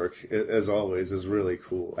camera work, as always, is really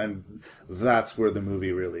cool, and that's where the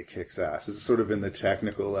movie really kicks ass. It's sort of in the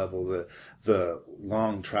technical level, the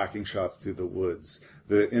long tracking shots through the woods,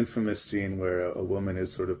 the infamous scene where a woman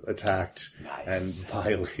is sort of attacked and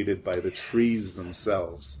violated by the trees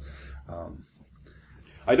themselves.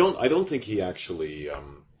 I don't think he actually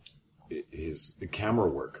his camera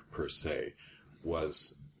work per se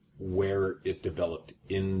was where it developed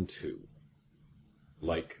into,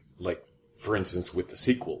 like for instance with the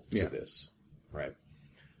sequel to this, right?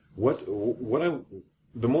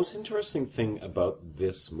 The most interesting thing about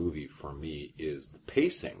this movie for me is the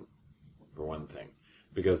pacing, for one thing,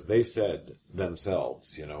 because they said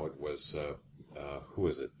themselves, it was who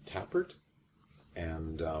was it, Tappert,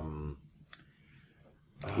 and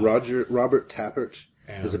Robert Tappert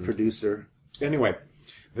is a producer. Anyway,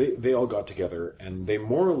 they all got together and they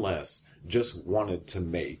more or less just wanted to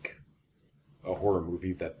make a horror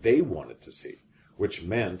movie that they wanted to see, which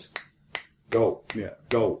meant go,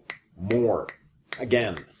 more,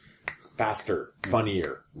 again, faster,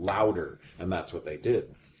 funnier, louder, and that's what they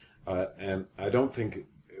did. And I don't think,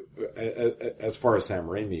 as far as Sam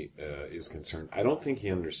Raimi is concerned, I don't think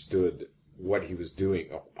he understood what he was doing.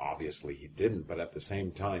 Oh, obviously he didn't, but at the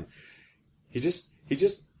same time, he just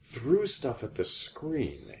threw stuff at the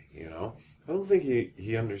screen, I don't think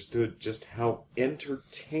he understood just how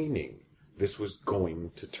entertaining this was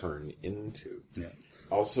going to turn into. Yeah.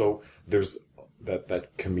 Also, there's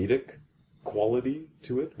that comedic quality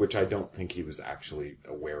to it, which I don't think he was actually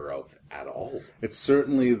aware of at all. It's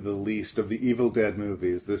certainly the least of the Evil Dead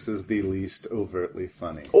movies. This is the least overtly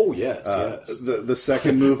funny. Oh, yes, yes. The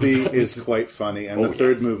second movie is quite funny, and the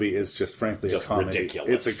third movie is just frankly just a comedy.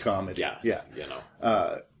 Ridiculous. It's a comedy. Yes,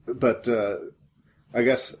 yeah. But I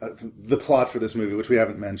guess the plot for this movie, which we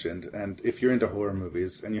haven't mentioned, and if you're into horror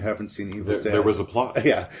movies and you haven't seen Evil Dead... There was a plot.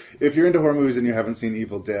 Yeah. If you're into horror movies and you haven't seen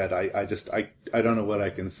Evil Dead, I don't know what I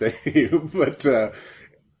can say to you, but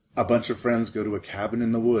a bunch of friends go to a cabin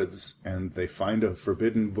in the woods and they find a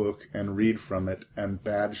forbidden book and read from it, and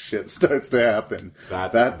bad shit starts to happen.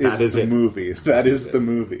 That is the movie. That is the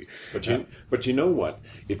movie. But you know what?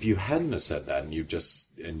 If you hadn't have said that and you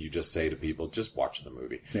just say to people, just watch the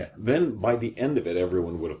movie, then by the end of it,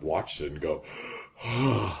 everyone would have watched it and go,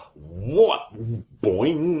 what?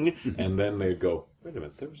 Boing! And then they'd go, wait a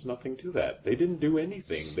minute, there was nothing to that. They didn't do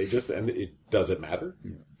anything. And it doesn't matter.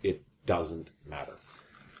 It doesn't matter.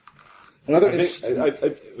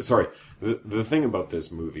 Sorry. The thing about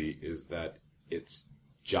this movie is that it's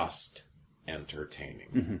just entertaining.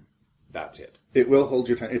 Mm-hmm. That's it. It will hold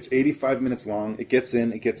your time. It's 85 minutes long. It gets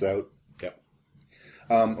in, it gets out. Yep.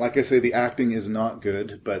 Like I say, the acting is not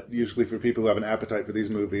good, but usually for people who have an appetite for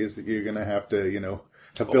these movies, you're going to have to,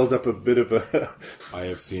 build up a bit of a... I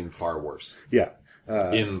have seen far worse. Yeah.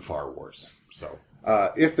 In far worse. So,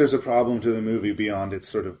 if there's a problem to the movie beyond its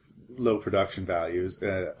sort of low production values,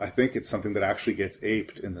 I think it's something that actually gets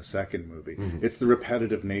aped in the second movie. Mm-hmm. It's the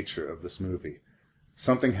repetitive nature of this movie.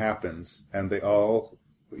 Something happens, and they all,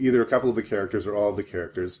 either a couple of the characters or all of the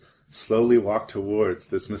characters, slowly walk towards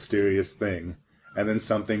this mysterious thing, and then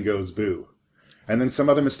something goes boo. And then some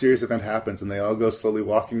other mysterious event happens, and they all go slowly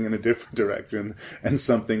walking in a different direction, and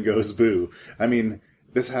something goes boo. I mean,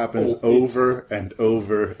 this happens over and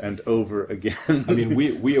over and over again. I mean,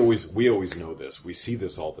 we always know this. We see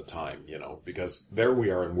this all the time, you know, because there we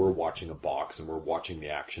are, and we're watching a box, and we're watching the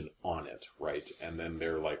action on it, right? And then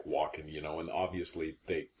they're like walking, you know, and obviously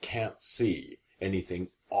they can't see anything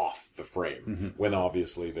off the frame, Mm-hmm. when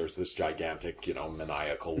obviously there's this gigantic, you know,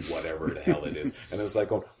 maniacal whatever the hell it is, and it's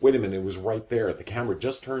like, oh, wait a minute, it was right there. The camera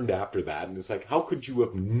just turned after that, and it's like, how could you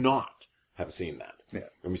have not have seen that? Yeah.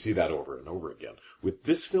 And we see that over and over again. With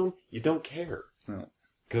this film, you don't care. No.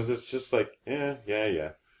 Because it's just like,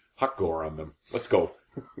 yeah. Hot gore on them. Let's go.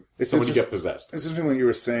 It's Somebody get possessed. It's interesting what you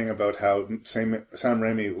were saying about how Sam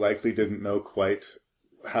Raimi likely didn't know quite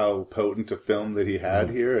how potent a film that he had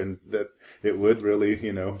Mm-hmm. here, and that it would really,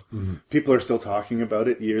 you know, people are still talking about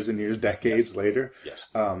it years and years, decades later. Yes.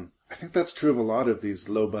 I think that's true of a lot of these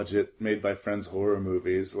low-budget, made-by-friends horror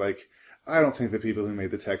movies. Like, I don't think the people who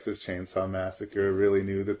made the Texas Chainsaw Massacre really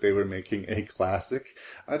knew that they were making a classic.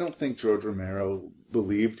 I don't think George Romero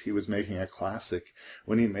believed he was making a classic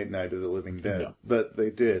when he made Night of the Living Dead, No. but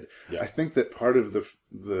they did. Yeah. I think that part of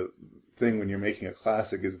the thing when you're making a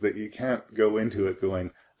classic is that you can't go into it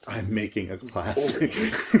going, I'm making a classic.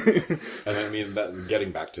 And I mean, that,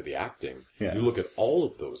 getting back to the acting, Yeah. you look at all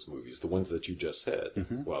of those movies, the ones that you just said,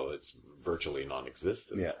 Mhm. well, it's virtually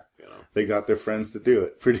non-existent. Yeah. You know? They got their friends to do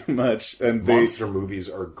it, pretty much. And Monster movies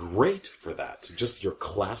are great for that. Just your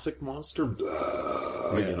classic monster,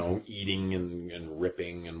 you know, eating and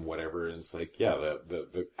ripping and whatever. And it's like, yeah,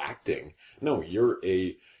 the acting. No, you're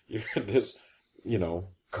this, you know,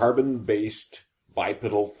 carbon-based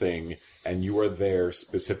bipedal thing, and you are there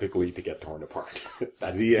specifically to get torn apart.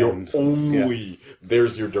 That's The your end. only,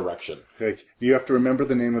 there's your direction. Like, you have to remember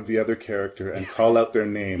the name of the other character and call out their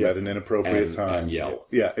name at an inappropriate time. And yell.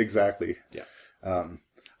 Yeah, exactly. Yeah.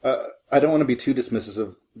 I don't want to be too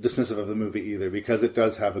dismissive of the movie either, because it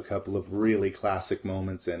does have a couple of really classic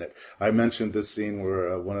moments in it. I mentioned this scene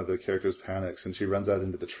where one of the characters panics and she runs out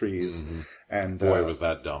into the trees. Mm-hmm. And Boy, was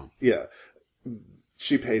that dumb. Yeah.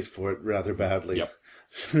 She pays for it rather badly. Yep.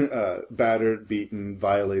 Battered, beaten,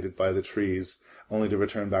 violated by the trees, only to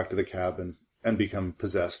return back to the cabin and become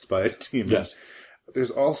possessed by a demon. Yes. There's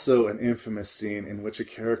also an infamous scene in which a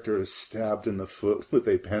character is stabbed in the foot with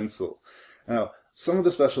a pencil. Now, some of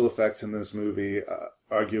the special effects in this movie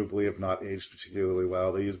arguably have not aged particularly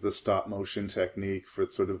well. They use the stop motion technique for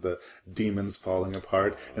sort of the demons falling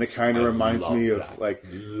apart, and it kind of reminds me of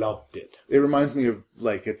loved it. It reminds me of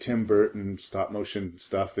like a Tim Burton stop motion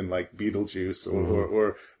stuff in like Beetlejuice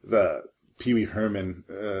or the Pee Wee Herman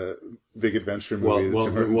Big Adventure movie.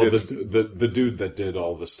 The dude that did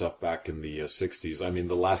all the stuff back in the 60s. I mean,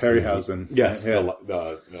 the last Harryhausen. Yes, Yeah.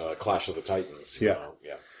 the Clash of the Titans. Yeah. You know,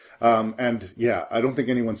 yeah. And yeah, I don't think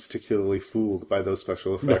anyone's particularly fooled by those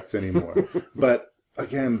special effects anymore. But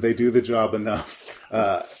again, they do the job enough.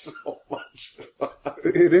 So much fun.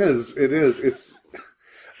 It is.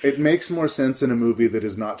 It makes more sense in a movie that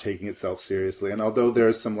is not taking itself seriously. And although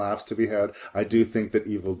there's some laughs to be had, I do think that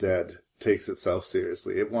Evil Dead takes itself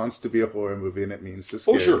seriously. It wants to be a horror movie, and it means to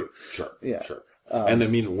scare you. Sure. Yeah. Sure. And I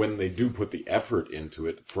mean, when they do put the effort into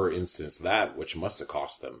it, for instance, that, which must have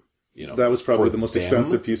cost them, you know, that was probably for the most them,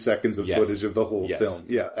 expensive few seconds of yes, footage of the whole yes. film.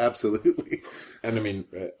 Yeah, absolutely. And I mean,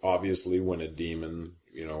 obviously, when a demon,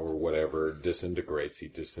 you know, or whatever disintegrates, he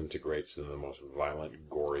disintegrates in the most violent,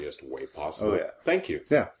 goriest way possible. Oh, yeah. Thank you.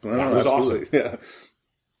 Yeah. That was awesome. Yeah.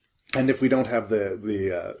 And if we don't have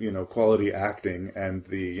the you know, quality acting and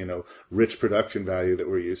the, you know, rich production value that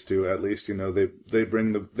we're used to, at least, you know, they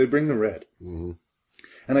bring the red. Mm-hmm.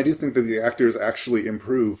 And I do think that the actors actually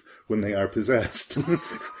improve when they are possessed.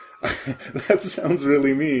 That sounds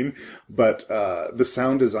really mean, but the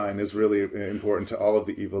sound design is really important to all of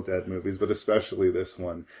the Evil Dead movies, but especially this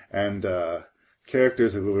one. And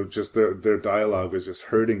characters who were just, their dialogue was just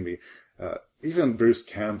hurting me. Even Bruce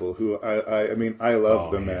Campbell, who I mean, I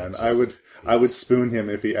love the man. I would spoon him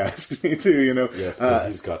if he asked me to, you know. Yes, but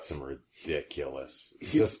he's got some ridiculous,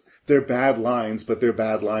 they're bad lines, but they're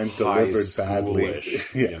bad lines delivered badly.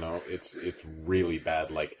 Yeah. You know, it's really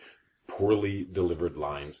bad, like poorly delivered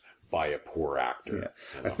lines, by a poor actor.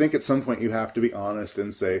 Yeah. I think at some point you have to be honest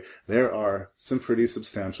and say there are some pretty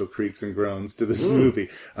substantial creaks and groans to this movie.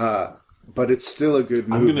 But it's still a good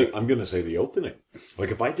movie. I'm gonna say the opening.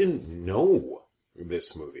 Like, if I didn't know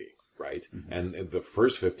this movie, right? Mm-hmm. And in the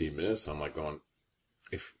first 15 minutes, I'm like going,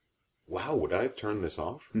 would I have turned this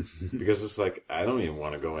off? Because it's like, I don't even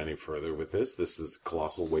want to go any further with this. This is a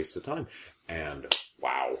colossal waste of time. And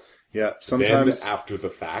wow. Yeah, sometimes... Then after the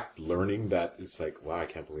fact, learning that, it's like, wow, I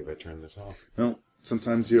can't believe I turned this off. No,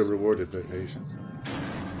 sometimes you're rewarded by patience.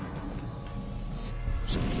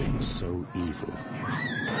 Something so evil.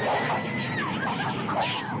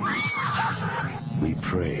 We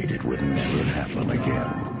prayed it would never happen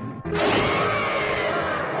again.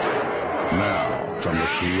 Now, from the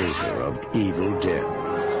creator of Evil Dead,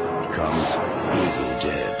 comes Evil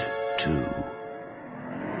Dead 2.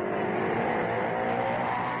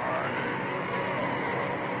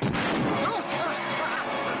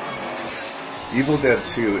 Evil Dead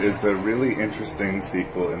 2 is a really interesting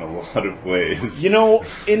sequel in a lot of ways. You know,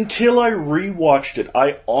 until I rewatched it,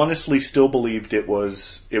 I honestly still believed it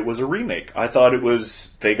was a remake. I thought it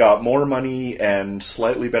was, they got more money and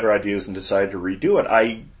slightly better ideas and decided to redo it.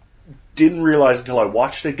 I didn't realize until I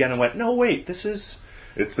watched it again and went, no, wait, this is...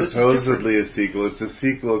 It's supposedly a sequel. It's a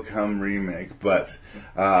sequel come remake, but...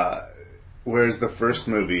 whereas the first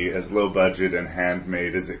movie, as low budget and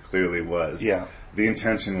handmade as it clearly was... Yeah. The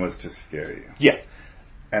intention was to scare you. Yeah.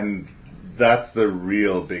 And that's the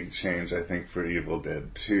real big change, I think, for Evil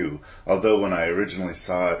Dead 2. Although when I originally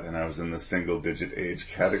saw it and I was in the single-digit age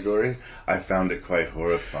category, I found it quite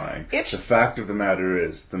horrifying. The fact of the matter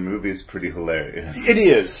is, the movie's pretty hilarious. It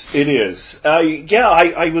is. It is.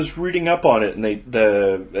 I was reading up on it, and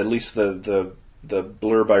at least the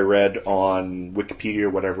blurb I read on Wikipedia or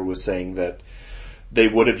whatever was saying that they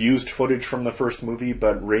would have used footage from the first movie,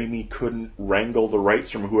 but Raimi couldn't wrangle the rights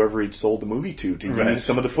from whoever he'd sold the movie to use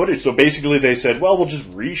some of the footage. So basically they said, well, we'll just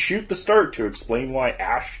reshoot the start to explain why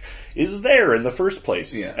Ash is there in the first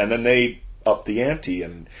place. Yeah. And then they upped the ante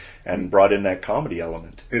and brought in that comedy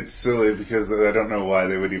element. It's silly because I don't know why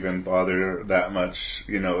they would even bother that much.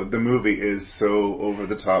 You know, the movie is so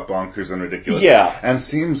over-the-top, bonkers, and ridiculous. Yeah. And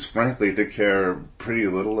seems, frankly, to care pretty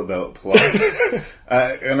little about plot.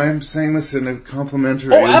 And I'm saying this in a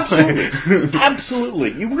complimentary way. Absolutely.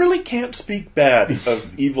 Absolutely. You really can't speak bad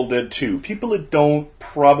of Evil Dead 2. People that don't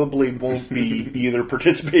probably won't be either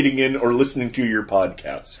participating in or listening to your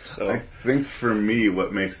podcast. So I think for me,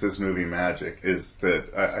 what makes this movie magic is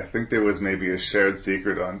that I think there was maybe a shared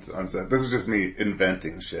secret on set. This is just me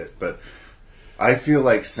inventing shit, but I feel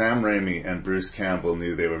like Sam Raimi and Bruce Campbell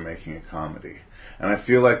knew they were making a comedy. And I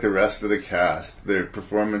feel like the rest of the cast, their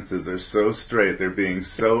performances are so straight, they're being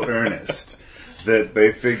so earnest, that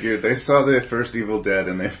they saw the first Evil Dead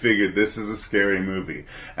and they figured this is a scary movie.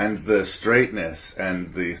 And the straightness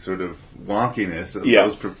and the sort of wonkiness of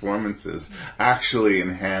those performances actually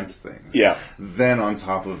enhance things. Yeah. Then on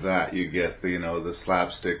top of that, you get the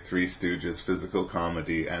slapstick Three Stooges physical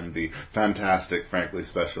comedy and the fantastic, frankly,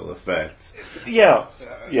 special effects. Yeah.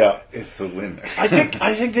 It's a winner. I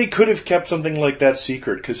think they could have kept something like that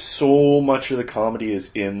secret because so much of the comedy is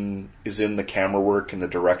in the camera work and the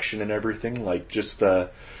direction and everything. Like just the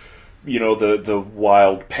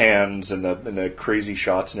wild pans and the crazy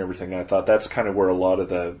shots and everything. I thought that's kind of where a lot of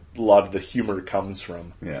the humor comes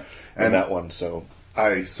from. Yeah. In that one. So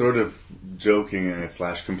I sort of joking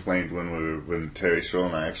 / complained when Terry Scholl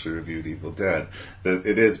and I actually reviewed Evil Dead that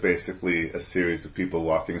it is basically a series of people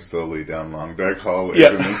walking slowly down long dark hallways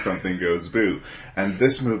and then something goes boo. And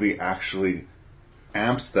this movie actually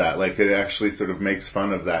amps that, like it actually sort of makes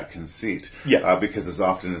fun of that conceit. Yeah. Because as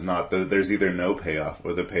often as not, there's either no payoff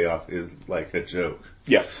or the payoff is like a joke.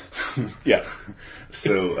 Yeah. Yeah.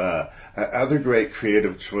 So, other great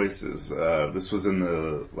creative choices. This was in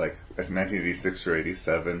the, 1986 or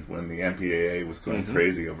 87 when the MPAA was going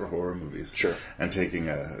crazy over horror movies. Sure. And taking,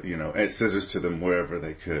 scissors to them wherever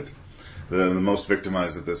they could. The most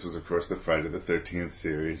victimized of this was, of course, the Friday the 13th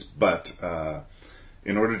series. But,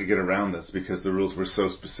 in order to get around this, because the rules were so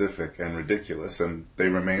specific and ridiculous, and they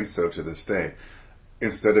remain so to this day,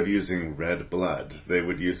 instead of using red blood, they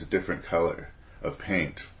would use a different color of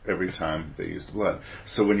paint every time they used blood.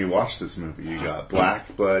 So when you watch this movie, you got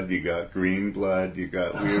black blood, you got green blood, you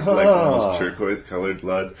got weird, almost turquoise colored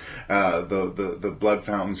blood. The blood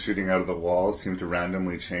fountains shooting out of the walls seem to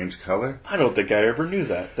randomly change color. I don't think I ever knew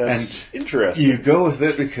that. That's interesting. You go with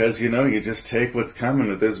it because, you just take what's coming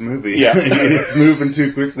with this movie. Yeah. It's moving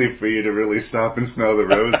too quickly for you to really stop and smell the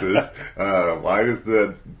roses. Why does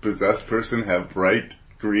the possessed person have bright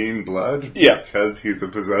green blood? Yeah. Because he's a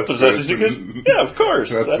possessed person. Yeah, of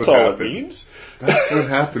course. That's all happens. It means. That's what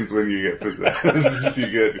happens when you get possessed. You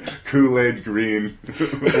get Kool-Aid green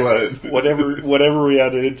blood. Whatever we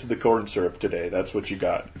added into the corn syrup today, that's what you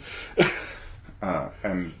got.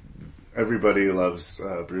 And everybody loves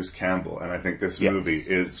Bruce Campbell, and I think this movie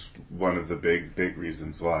is one of the big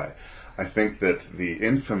reasons why. I think that the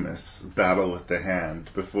infamous battle with the hand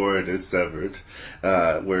before it is severed,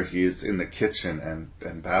 where he is in the kitchen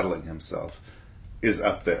and battling himself, is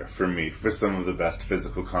up there for me for some of the best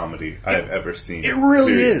physical comedy I have ever seen. It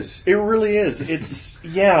really is. It really is. It's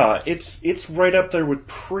right up there with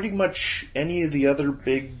pretty much any of the other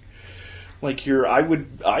big, like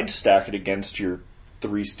I'd stack it against your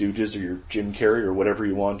Three Stooges or your Jim Carrey or whatever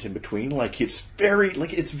you want in between. It's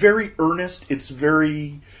very earnest. It's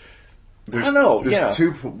very. I don't know. There's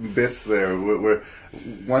two bits there where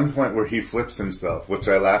one point where he flips himself, which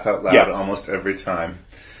I laugh out loud almost every time.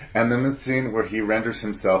 And then the scene where he renders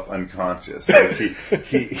himself unconscious. Like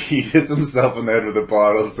he hits himself in the head with a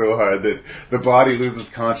bottle so hard that the body loses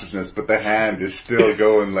consciousness, but the hand is still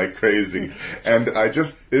going like crazy. And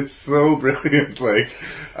it's so brilliant.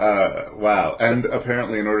 Wow. And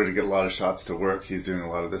apparently in order to get a lot of shots to work, he's doing a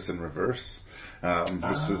lot of this in reverse.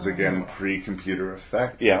 This is, again, pre-computer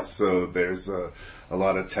effects. Yeah. So there's a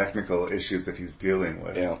lot of technical issues that he's dealing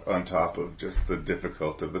with on top of just the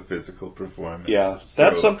difficulty of the physical performance. Yeah,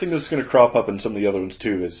 that's something that's going to crop up in some of the other ones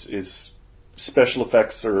too, is special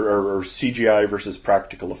effects or CGI versus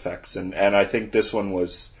practical effects. And I think this one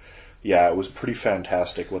was, it was pretty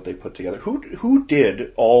fantastic what they put together. Who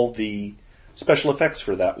did all the special effects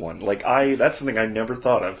for that one? That's something I never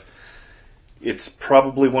thought of. It's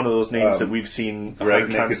probably one of those names that we've seen Greg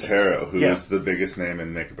Nicotero, who is the biggest name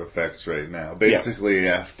in makeup effects right now. Basically,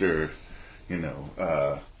 after,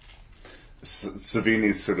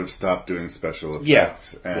 Savini's sort of stopped doing special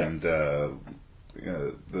effects, and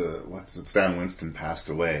Stan Winston passed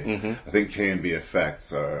away. Mm-hmm. I think K&B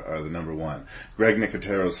Effects are the number one. Greg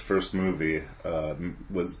Nicotero's first movie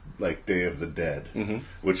was Day of the Dead,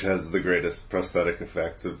 which has the greatest prosthetic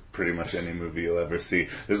effects of pretty much any movie you'll ever see.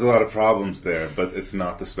 There's a lot of problems there, but it's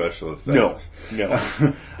not the special effects. No.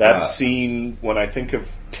 That scene, when I think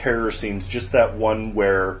of terror scenes, just that one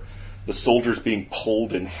where the soldier's being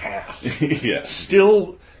pulled in half,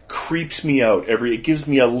 still creeps me out. It gives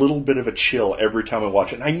me a little bit of a chill every time I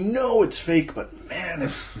watch it. And I know it's fake, but man,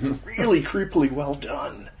 it's really creepily well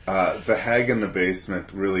done. The hag in the basement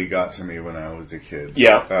really got to me when I was a kid.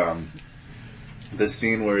 Yeah. The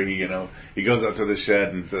scene where he goes up to the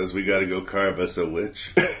shed and says, "We got to go carve us a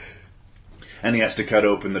witch," and he has to cut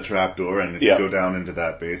open the trapdoor and go down into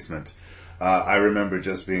that basement. I remember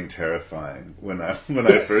just being terrifying when I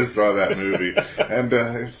first saw that movie, and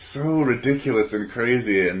it's so ridiculous and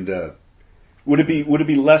crazy. And would it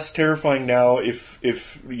be less terrifying now if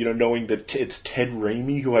knowing that it's Ted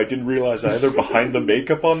Raimi, who I didn't realize either, behind the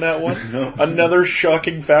makeup on that one? No. Another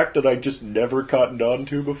shocking fact that I just never cottoned on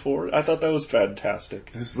to before. I thought that was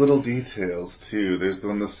fantastic. There's little details too. There's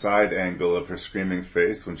the side angle of her screaming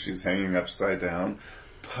face when she's hanging upside down.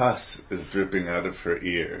 Pus is dripping out of her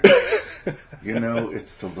ear.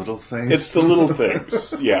 It's the little things. It's the little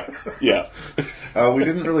things. Yeah. We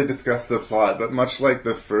didn't really discuss the plot, but much like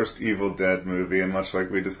the first Evil Dead movie, and much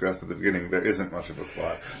like we discussed at the beginning, there isn't much of a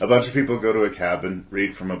plot. A bunch of people go to a cabin,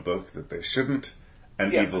 read from a book that they shouldn't,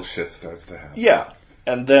 and evil shit starts to happen. Yeah.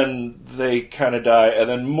 And then they kind of die, and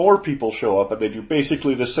then more people show up, and they do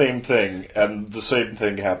basically the same thing, and the same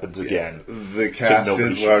thing happens again. The cast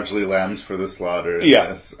is largely lambs for the slaughter in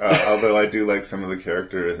this. Although I do like some of the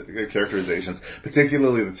characterizations,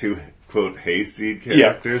 particularly the two, quote, hayseed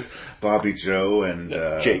characters, Bobby Joe and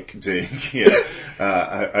Jake.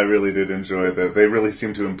 I really did enjoy that. They really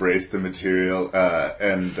seem to embrace the material,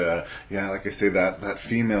 and like I say, that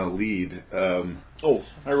female lead.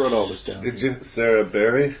 I wrote all this down. Did you? Sarah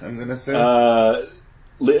Berry, I'm going to say?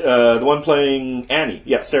 The one playing Annie.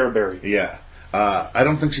 Yeah, Sarah Berry. Yeah. I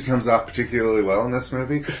don't think she comes off particularly well in this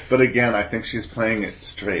movie, but again, I think she's playing it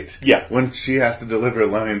straight. Yeah. When she has to deliver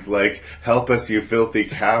lines like, "Help us, you filthy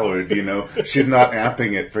coward," she's not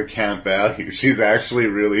amping it for camp value. She's actually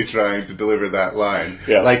really trying to deliver that line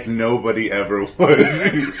like nobody ever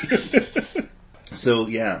would. So,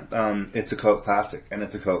 it's a cult classic, and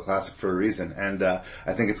it's a cult classic for a reason, and I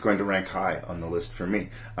think it's going to rank high on the list for me,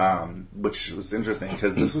 which was interesting,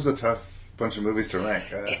 because this was a tough bunch of movies to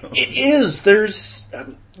rank. It is. There's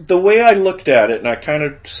the way I looked at it, and I kind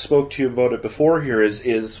of spoke to you about it before here,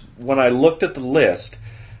 is when I looked at the list,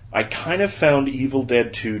 I kind of found Evil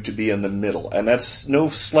Dead 2 to be in the middle, and that's no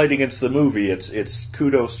slight against the movie. It's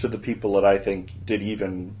kudos to the people that I think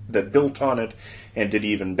that built on it and did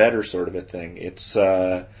even better, sort of a thing. It's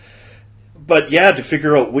But yeah, to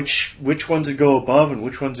figure out which ones to go above and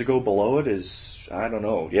which ones to go below it is, I don't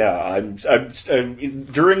know. Yeah, I'm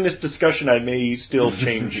during this discussion I may still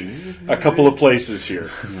change a couple of places here,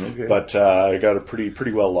 Okay. but I got it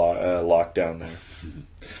pretty well locked down there.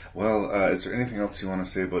 Well, is there anything else you want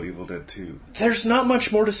to say about Evil Dead 2? There's not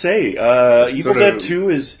much more to say. Evil Dead 2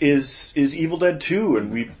 is Evil Dead 2,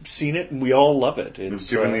 and we've seen it and we all love it.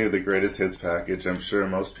 It's given you the greatest hits package. I'm sure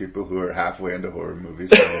most people who are halfway into horror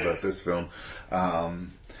movies know about this film.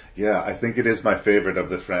 Yeah, I think it is my favorite of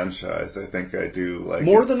the franchise. I think I do like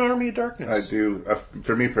more it. than Army of Darkness. I do.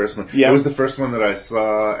 For me personally, yeah. It was the first one that I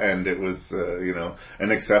saw, and it was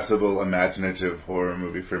an accessible, imaginative horror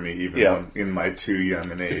movie for me, even in my too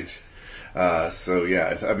young an age. So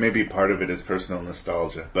yeah, maybe part of it is personal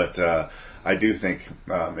nostalgia, but I do think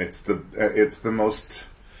it's the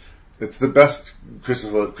best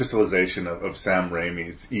crystallization of Sam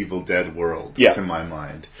Raimi's Evil Dead world, to my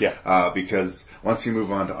mind. Yeah. Because once you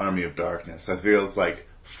move on to Army of Darkness, I feel it's like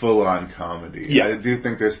full-on comedy. Yeah. I do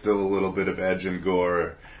think there's still a little bit of edge and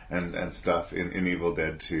gore and stuff in Evil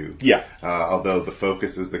Dead 2. Yeah. Although the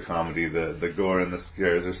focus is the comedy, the gore and the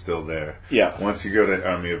scares are still there. Yeah. Once you go to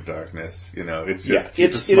Army of Darkness, it's just keep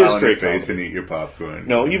a smile on your face comedy. and eat your popcorn.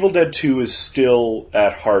 No, Evil Dead 2 is still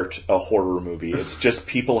at heart a horror movie. It's just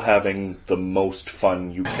people having the most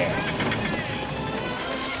fun you can.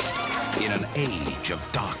 In an age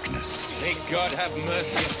of darkness. May God have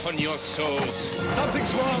mercy upon your souls.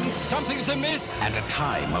 Something's wrong. Something's amiss. And a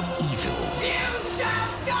time of evil. You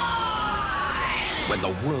shall die! When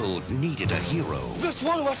the world needed a hero. This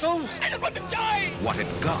one was souls. I don't want to die! What it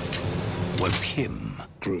got was him.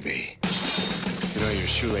 Groovy. You know your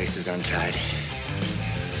shoelace is untied.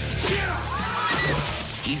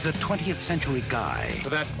 He's a 20th century guy. For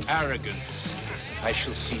that arrogance, I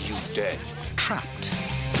shall see you dead. Trapped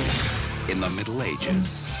in the Middle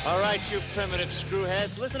Ages. All right, you primitive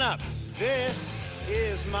screwheads, listen up. This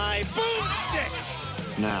is my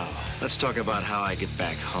boomstick. Now, let's talk about how I get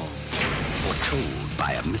back home. Foretold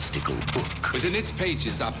by a mystical book. Within its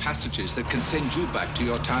pages are passages that can send you back to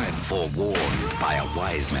your time. Forewarned by a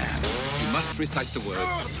wise man. You must recite the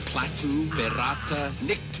words Klaatu, Berata,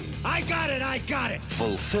 Niktu. I got it.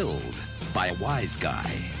 Fulfilled by a wise guy.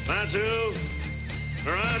 Klaatu,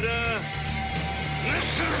 Berata,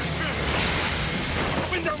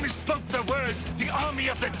 When thou misspoke the words, the army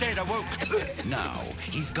of the dead awoke. Now,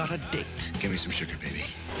 he's got a date. Give me some sugar, baby.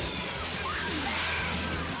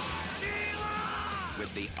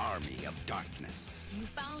 With the army of darkness. You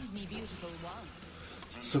found me beautiful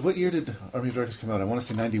once. So what year did Army of Darkness come out? I want to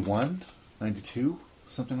say 91, 92,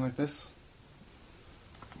 something like this.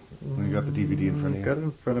 When you got the DVD in front of you. Got it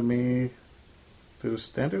in front of me. There's a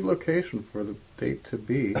standard location for the date to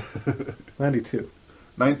be 92.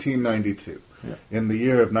 1992. Yeah. In the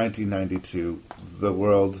year of 1992, the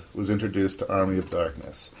world was introduced to Army of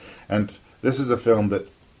Darkness. And this is a film that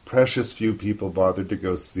precious few people bothered to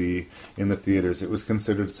go see in the theaters. It was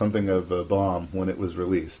considered something of a bomb when it was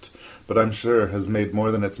released. But I'm sure has made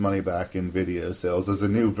more than its money back in video sales, as a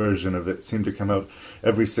new version of it seemed to come out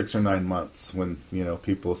every 6 or 9 months when,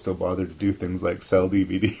 people still bothered to do things like sell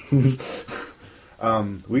DVDs.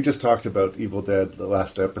 We just talked about Evil Dead the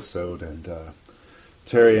last episode, and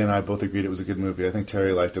Terry and I both agreed it was a good movie. I think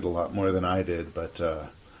Terry liked it a lot more than I did, but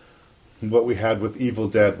what we had with Evil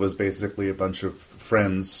Dead was basically a bunch of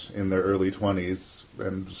friends in their early 20s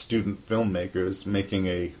and student filmmakers making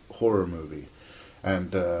a horror movie.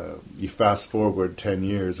 And you fast forward 10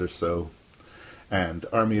 years or so, and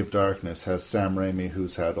Army of Darkness has Sam Raimi,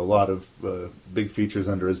 who's had a lot of big features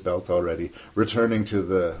under his belt already, returning to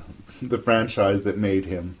the franchise that made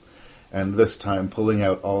him, and this time pulling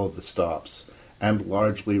out all of the stops and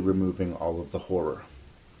largely removing all of the horror.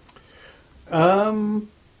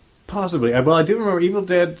 Possibly. Well, I do remember Evil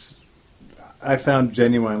Dead I found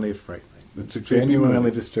genuinely frightening. It's a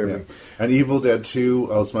genuinely disturbing. Yeah. And Evil Dead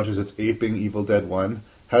 2, as much as it's aping Evil Dead 1,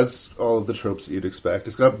 has all of the tropes that you'd expect.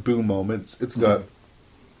 It's got boo moments. It's got...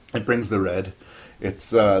 It brings the red.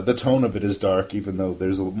 It's the tone of it is dark, even though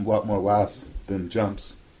there's a lot more laughs than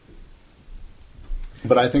jumps.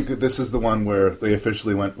 But I think that this is the one where they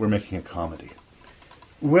officially went, we're making a comedy.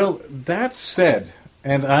 Well, that said,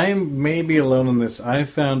 and I may be alone in this, I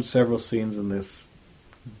found several scenes in this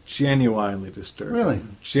genuinely disturbing. Really?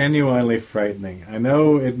 Genuinely frightening. I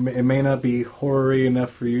know it may not be horror-y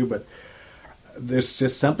enough for you, but there's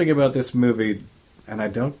just something about this movie, and I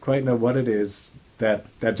don't quite know what it is, that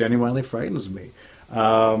genuinely frightens me.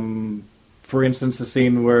 For instance, the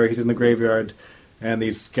scene where he's in the graveyard and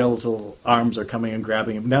these skeletal arms are coming and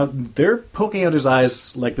grabbing him. Now, they're poking out his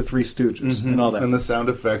eyes like the Three Stooges and all that. And the sound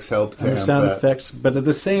effects help to and the amp sound that. effects, but at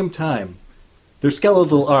the same time, their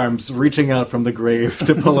skeletal arms reaching out from the grave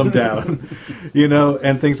to pull him down, you know,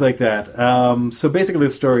 and things like that. So basically,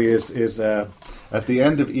 the story is at the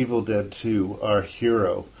end of Evil Dead 2, our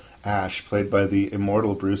hero, Ash, played by the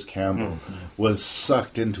immortal Bruce Campbell, was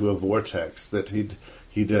sucked into a vortex that he'd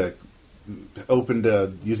opened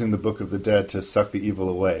using the Book of the Dead to suck the evil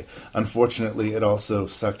away. Unfortunately, it also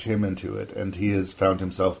sucked him into it, and he has found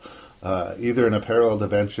himself either in a parallel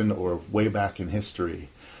dimension or way back in history.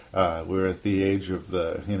 We're at the age of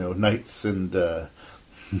the knights and the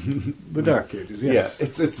Dark Ages. Yes.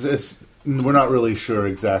 Yeah, it's we're not really sure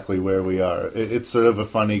exactly where we are. It's sort of a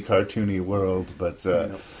funny, cartoony world, but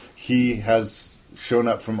he has shown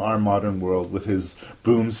up from our modern world with his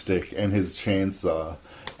boomstick and his chainsaw.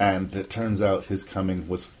 And it turns out his coming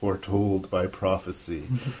was foretold by prophecy.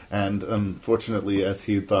 And unfortunately, as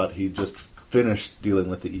he thought he just finished dealing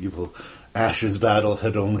with the evil, Ash's battle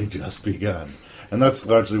had only just begun. And that's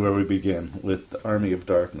largely where we begin, with the Army of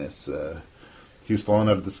Darkness. He's fallen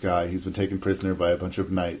out of the sky, he's been taken prisoner by a bunch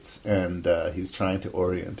of knights, and he's trying to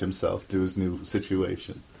orient himself to his new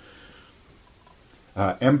situation.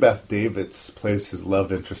 M. Beth Davids plays his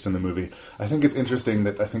love interest in the movie. I think it's interesting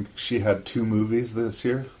that she had 2 movies this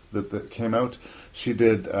year that came out. She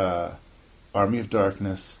did Army of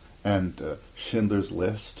Darkness and Schindler's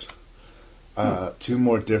List. 2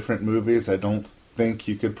 more different movies I don't think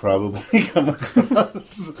you could probably come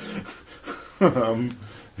across.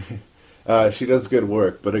 She does good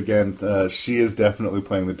work, but again, she is definitely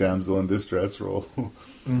playing the damsel in distress role.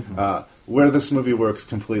 Where this movie works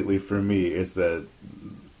completely for me is that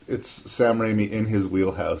it's Sam Raimi in his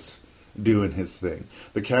wheelhouse doing his thing.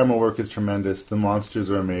 The camera work is tremendous. The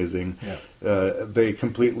monsters are amazing. Yeah. They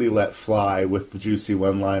completely let fly with the juicy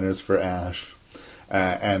one-liners for Ash.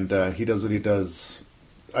 And he does what he does.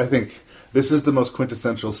 I think this is the most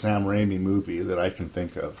quintessential Sam Raimi movie that I can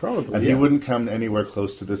think of. Probably, and he wouldn't come anywhere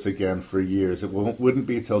close to this again for years. It wouldn't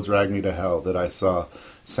be till Drag Me to Hell that I saw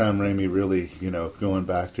Sam Raimi really, going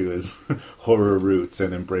back to his horror roots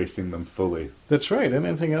and embracing them fully. That's right. And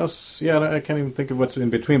anything else? Yeah, I can't even think of what's in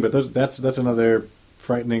between, but that's another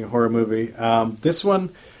frightening horror movie. This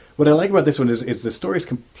one, what I like about this one is the story is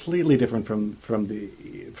completely different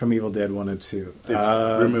from Evil Dead 1 and 2. It's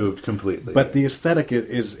removed completely. But the aesthetic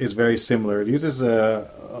is very similar. It uses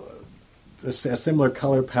a similar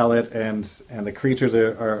color palette, and the creatures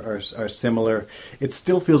are similar. It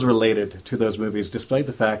still feels related to those movies, despite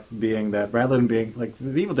the fact being that rather than being like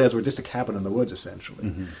the Evil Deads were just a cabin in the woods essentially,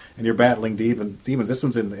 and you're battling demons. This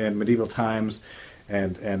one's in medieval times,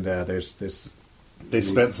 and there's this. They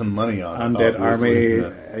spent some money on undead army,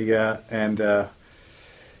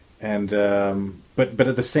 but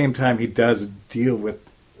at the same time he does deal with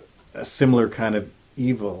a similar kind of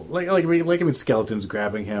evil, like skeletons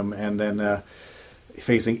grabbing him, and then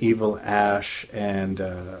facing evil Ash, and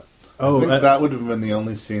I think that would have been the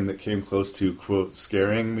only scene that came close to, quote,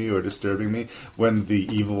 scaring me or disturbing me, when the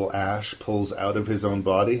evil Ash pulls out of his own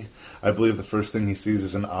body. I believe the first thing he sees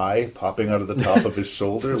is an eye popping out of the top of his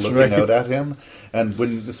shoulder, looking out at him. And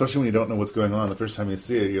especially when you don't know what's going on, the first time you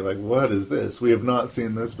see it, you're like, what is this? We have not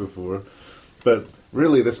seen this before. But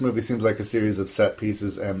really, this movie seems like a series of set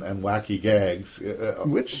pieces and wacky gags,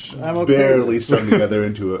 which I'm okay barely strung together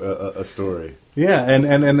into a story. Yeah, and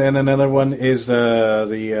another one is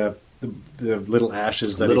the little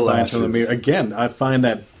ashes that he finds from the mirror. Again, I find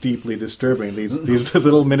that deeply disturbing. These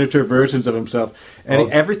little miniature versions of himself,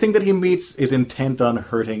 and everything that he meets is intent on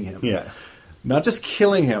hurting him. Yeah, not just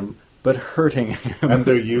killing him, but hurting him. And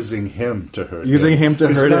they're using him to hurt him. Using him to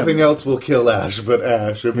hurt him. Nothing else will kill Ash but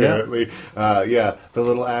Ash, apparently. Yeah, the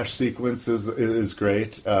little Ash sequence is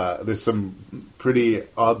great. There's some pretty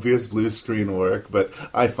obvious blue screen work, but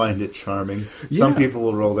I find it charming. Yeah. Some people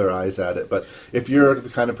will roll their eyes at it, but if you're the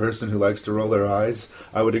kind of person who likes to roll their eyes,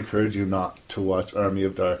 I would encourage you not to watch Army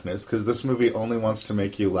of Darkness, because this movie only wants to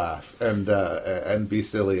make you laugh and be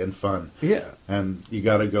silly and fun. Yeah. And you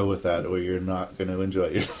got to go with that, or you're not going to enjoy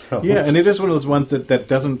yourself. Yeah, and it is one of those ones that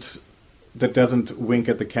doesn't wink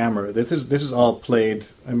at the camera. This is all played.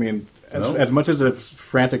 I mean, as much as a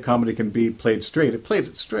frantic comedy can be played straight, it plays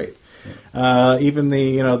it straight. Yeah. Even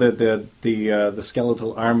the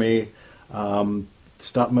skeletal army,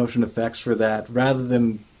 stop motion effects for that, rather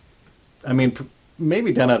than, I mean,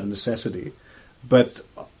 maybe done out of necessity, but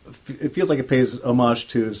it feels like it pays homage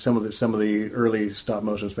to some of the early stop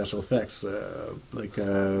motion special effects, like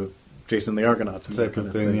Jason the Argonauts and type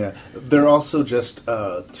of thing. Yeah, they're also just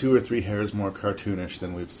 2 or 3 hairs more cartoonish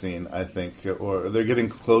than we've seen, I think, or they're getting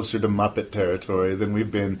closer to Muppet territory than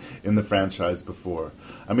we've been in the franchise before.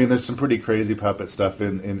 I mean, there's some pretty crazy puppet stuff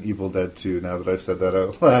in Evil Dead 2, now that I've said that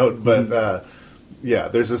out loud, but Yeah,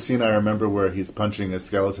 there's a scene I remember where he's punching a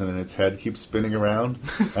skeleton and its head keeps spinning around,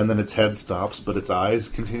 and then its head stops, but its eyes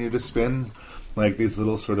continue to spin. Like these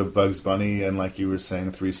little sort of Bugs Bunny and, like you were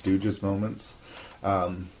saying, Three Stooges moments.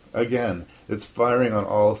 Again, it's firing on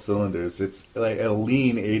all cylinders. It's like a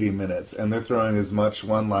lean 80 minutes, and they're throwing as much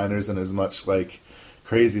one-liners and as much, like,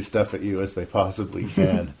 crazy stuff at you as they possibly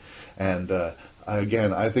can. And,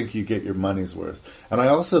 again, I think you get your money's worth. And I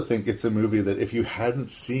also think it's a movie that if you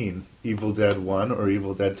hadn't seen Evil Dead 1 or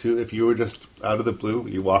Evil Dead 2, if you were just out of the blue,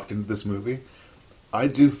 you walked into this movie, I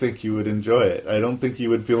do think you would enjoy it. I don't think you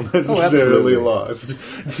would feel necessarily lost.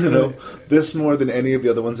 You know, this more than any of the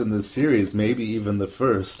other ones in this series, maybe even the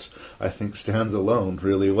first, I think stands alone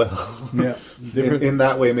really well. Yeah. In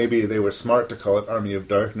that way, maybe they were smart to call it Army of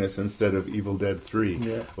Darkness instead of Evil Dead 3.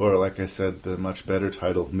 Yeah. Or, like I said, the much better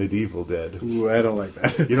title, Medieval Dead. Ooh, I don't like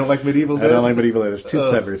that. You don't like Medieval Dead? I don't like Medieval Dead. It's too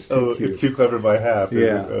clever. It's too cute. It's too clever by half.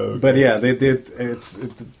 Yeah. Okay. But yeah, they did.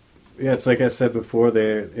 It's like I said before.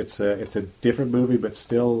 It's a different movie, but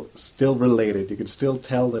still related. You can still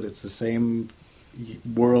tell that it's the same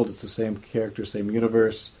world, it's the same character, same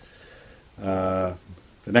universe. The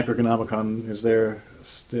Necronomicon is there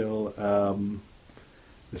still,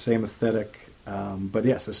 the same aesthetic. But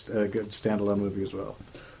yes, it's a good standalone movie as well.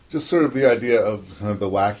 Just sort of the idea of kind of the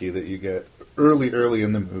wacky that you get early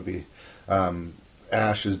in the movie.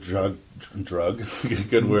 Ash is drug,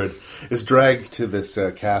 good word, is dragged to this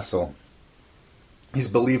castle. He's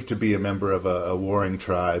believed to be a member of a warring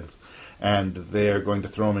tribe, and they are going to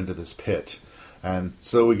throw him into this pit. And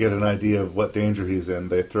so we get an idea of what danger he's in.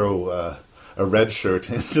 They throw a red shirt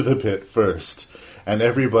into the pit first, and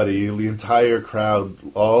everybody, the entire crowd,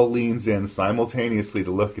 all leans in simultaneously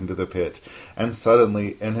to look into the pit, and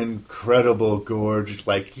suddenly an incredible gorge,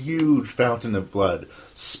 like huge fountain of blood,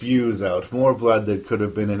 spews out. More blood than could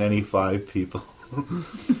have been in any 5 people.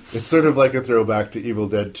 It's sort of like a throwback to Evil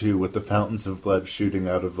Dead 2 with the fountains of blood shooting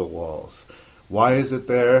out of the walls. Why is it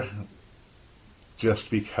there?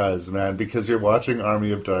 Just because, man. Because you're watching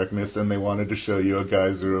Army of Darkness and they wanted to show you a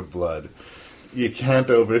geyser of blood. You can't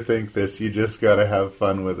overthink this. You just gotta have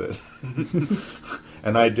fun with it.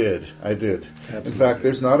 And I did. Absolutely. In fact,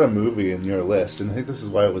 there's not a movie in your list, and I think this is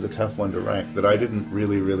why it was a tough one to rank, that I didn't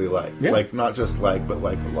really like. Yeah. Like, not just like, but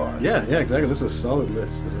like a lot. Yeah, exactly. This is a solid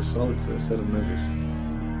list. This is a solid set of movies.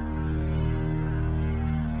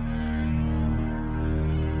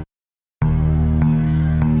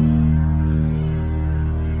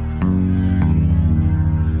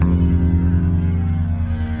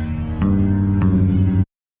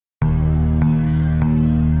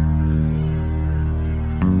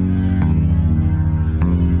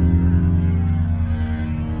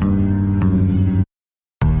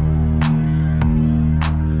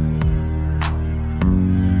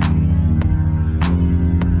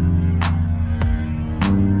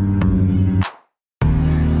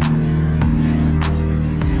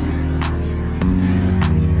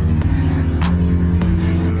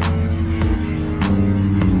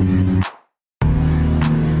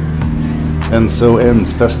 And so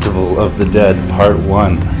ends Festival of the Dead Part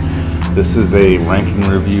 1. This is a ranking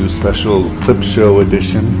review special clip show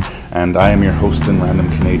edition, and I am your host and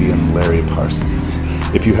random Canadian, Larry Parsons.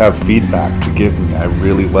 If you have feedback to give me, I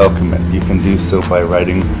really welcome it. You can do so by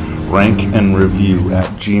writing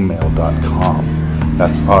rankandreview@gmail.com.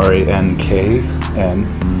 That's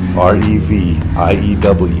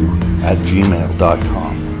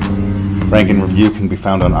rankandreview@gmail.com. Rank and Review can be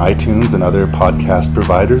found on iTunes and other podcast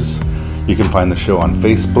providers. You can find the show on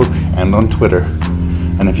Facebook and on Twitter.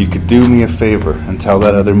 And if you could do me a favor and tell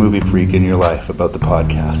that other movie freak in your life about the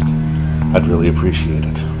podcast, I'd really appreciate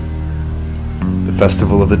it. The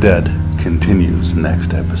Festival of the Dead continues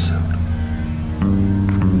next episode.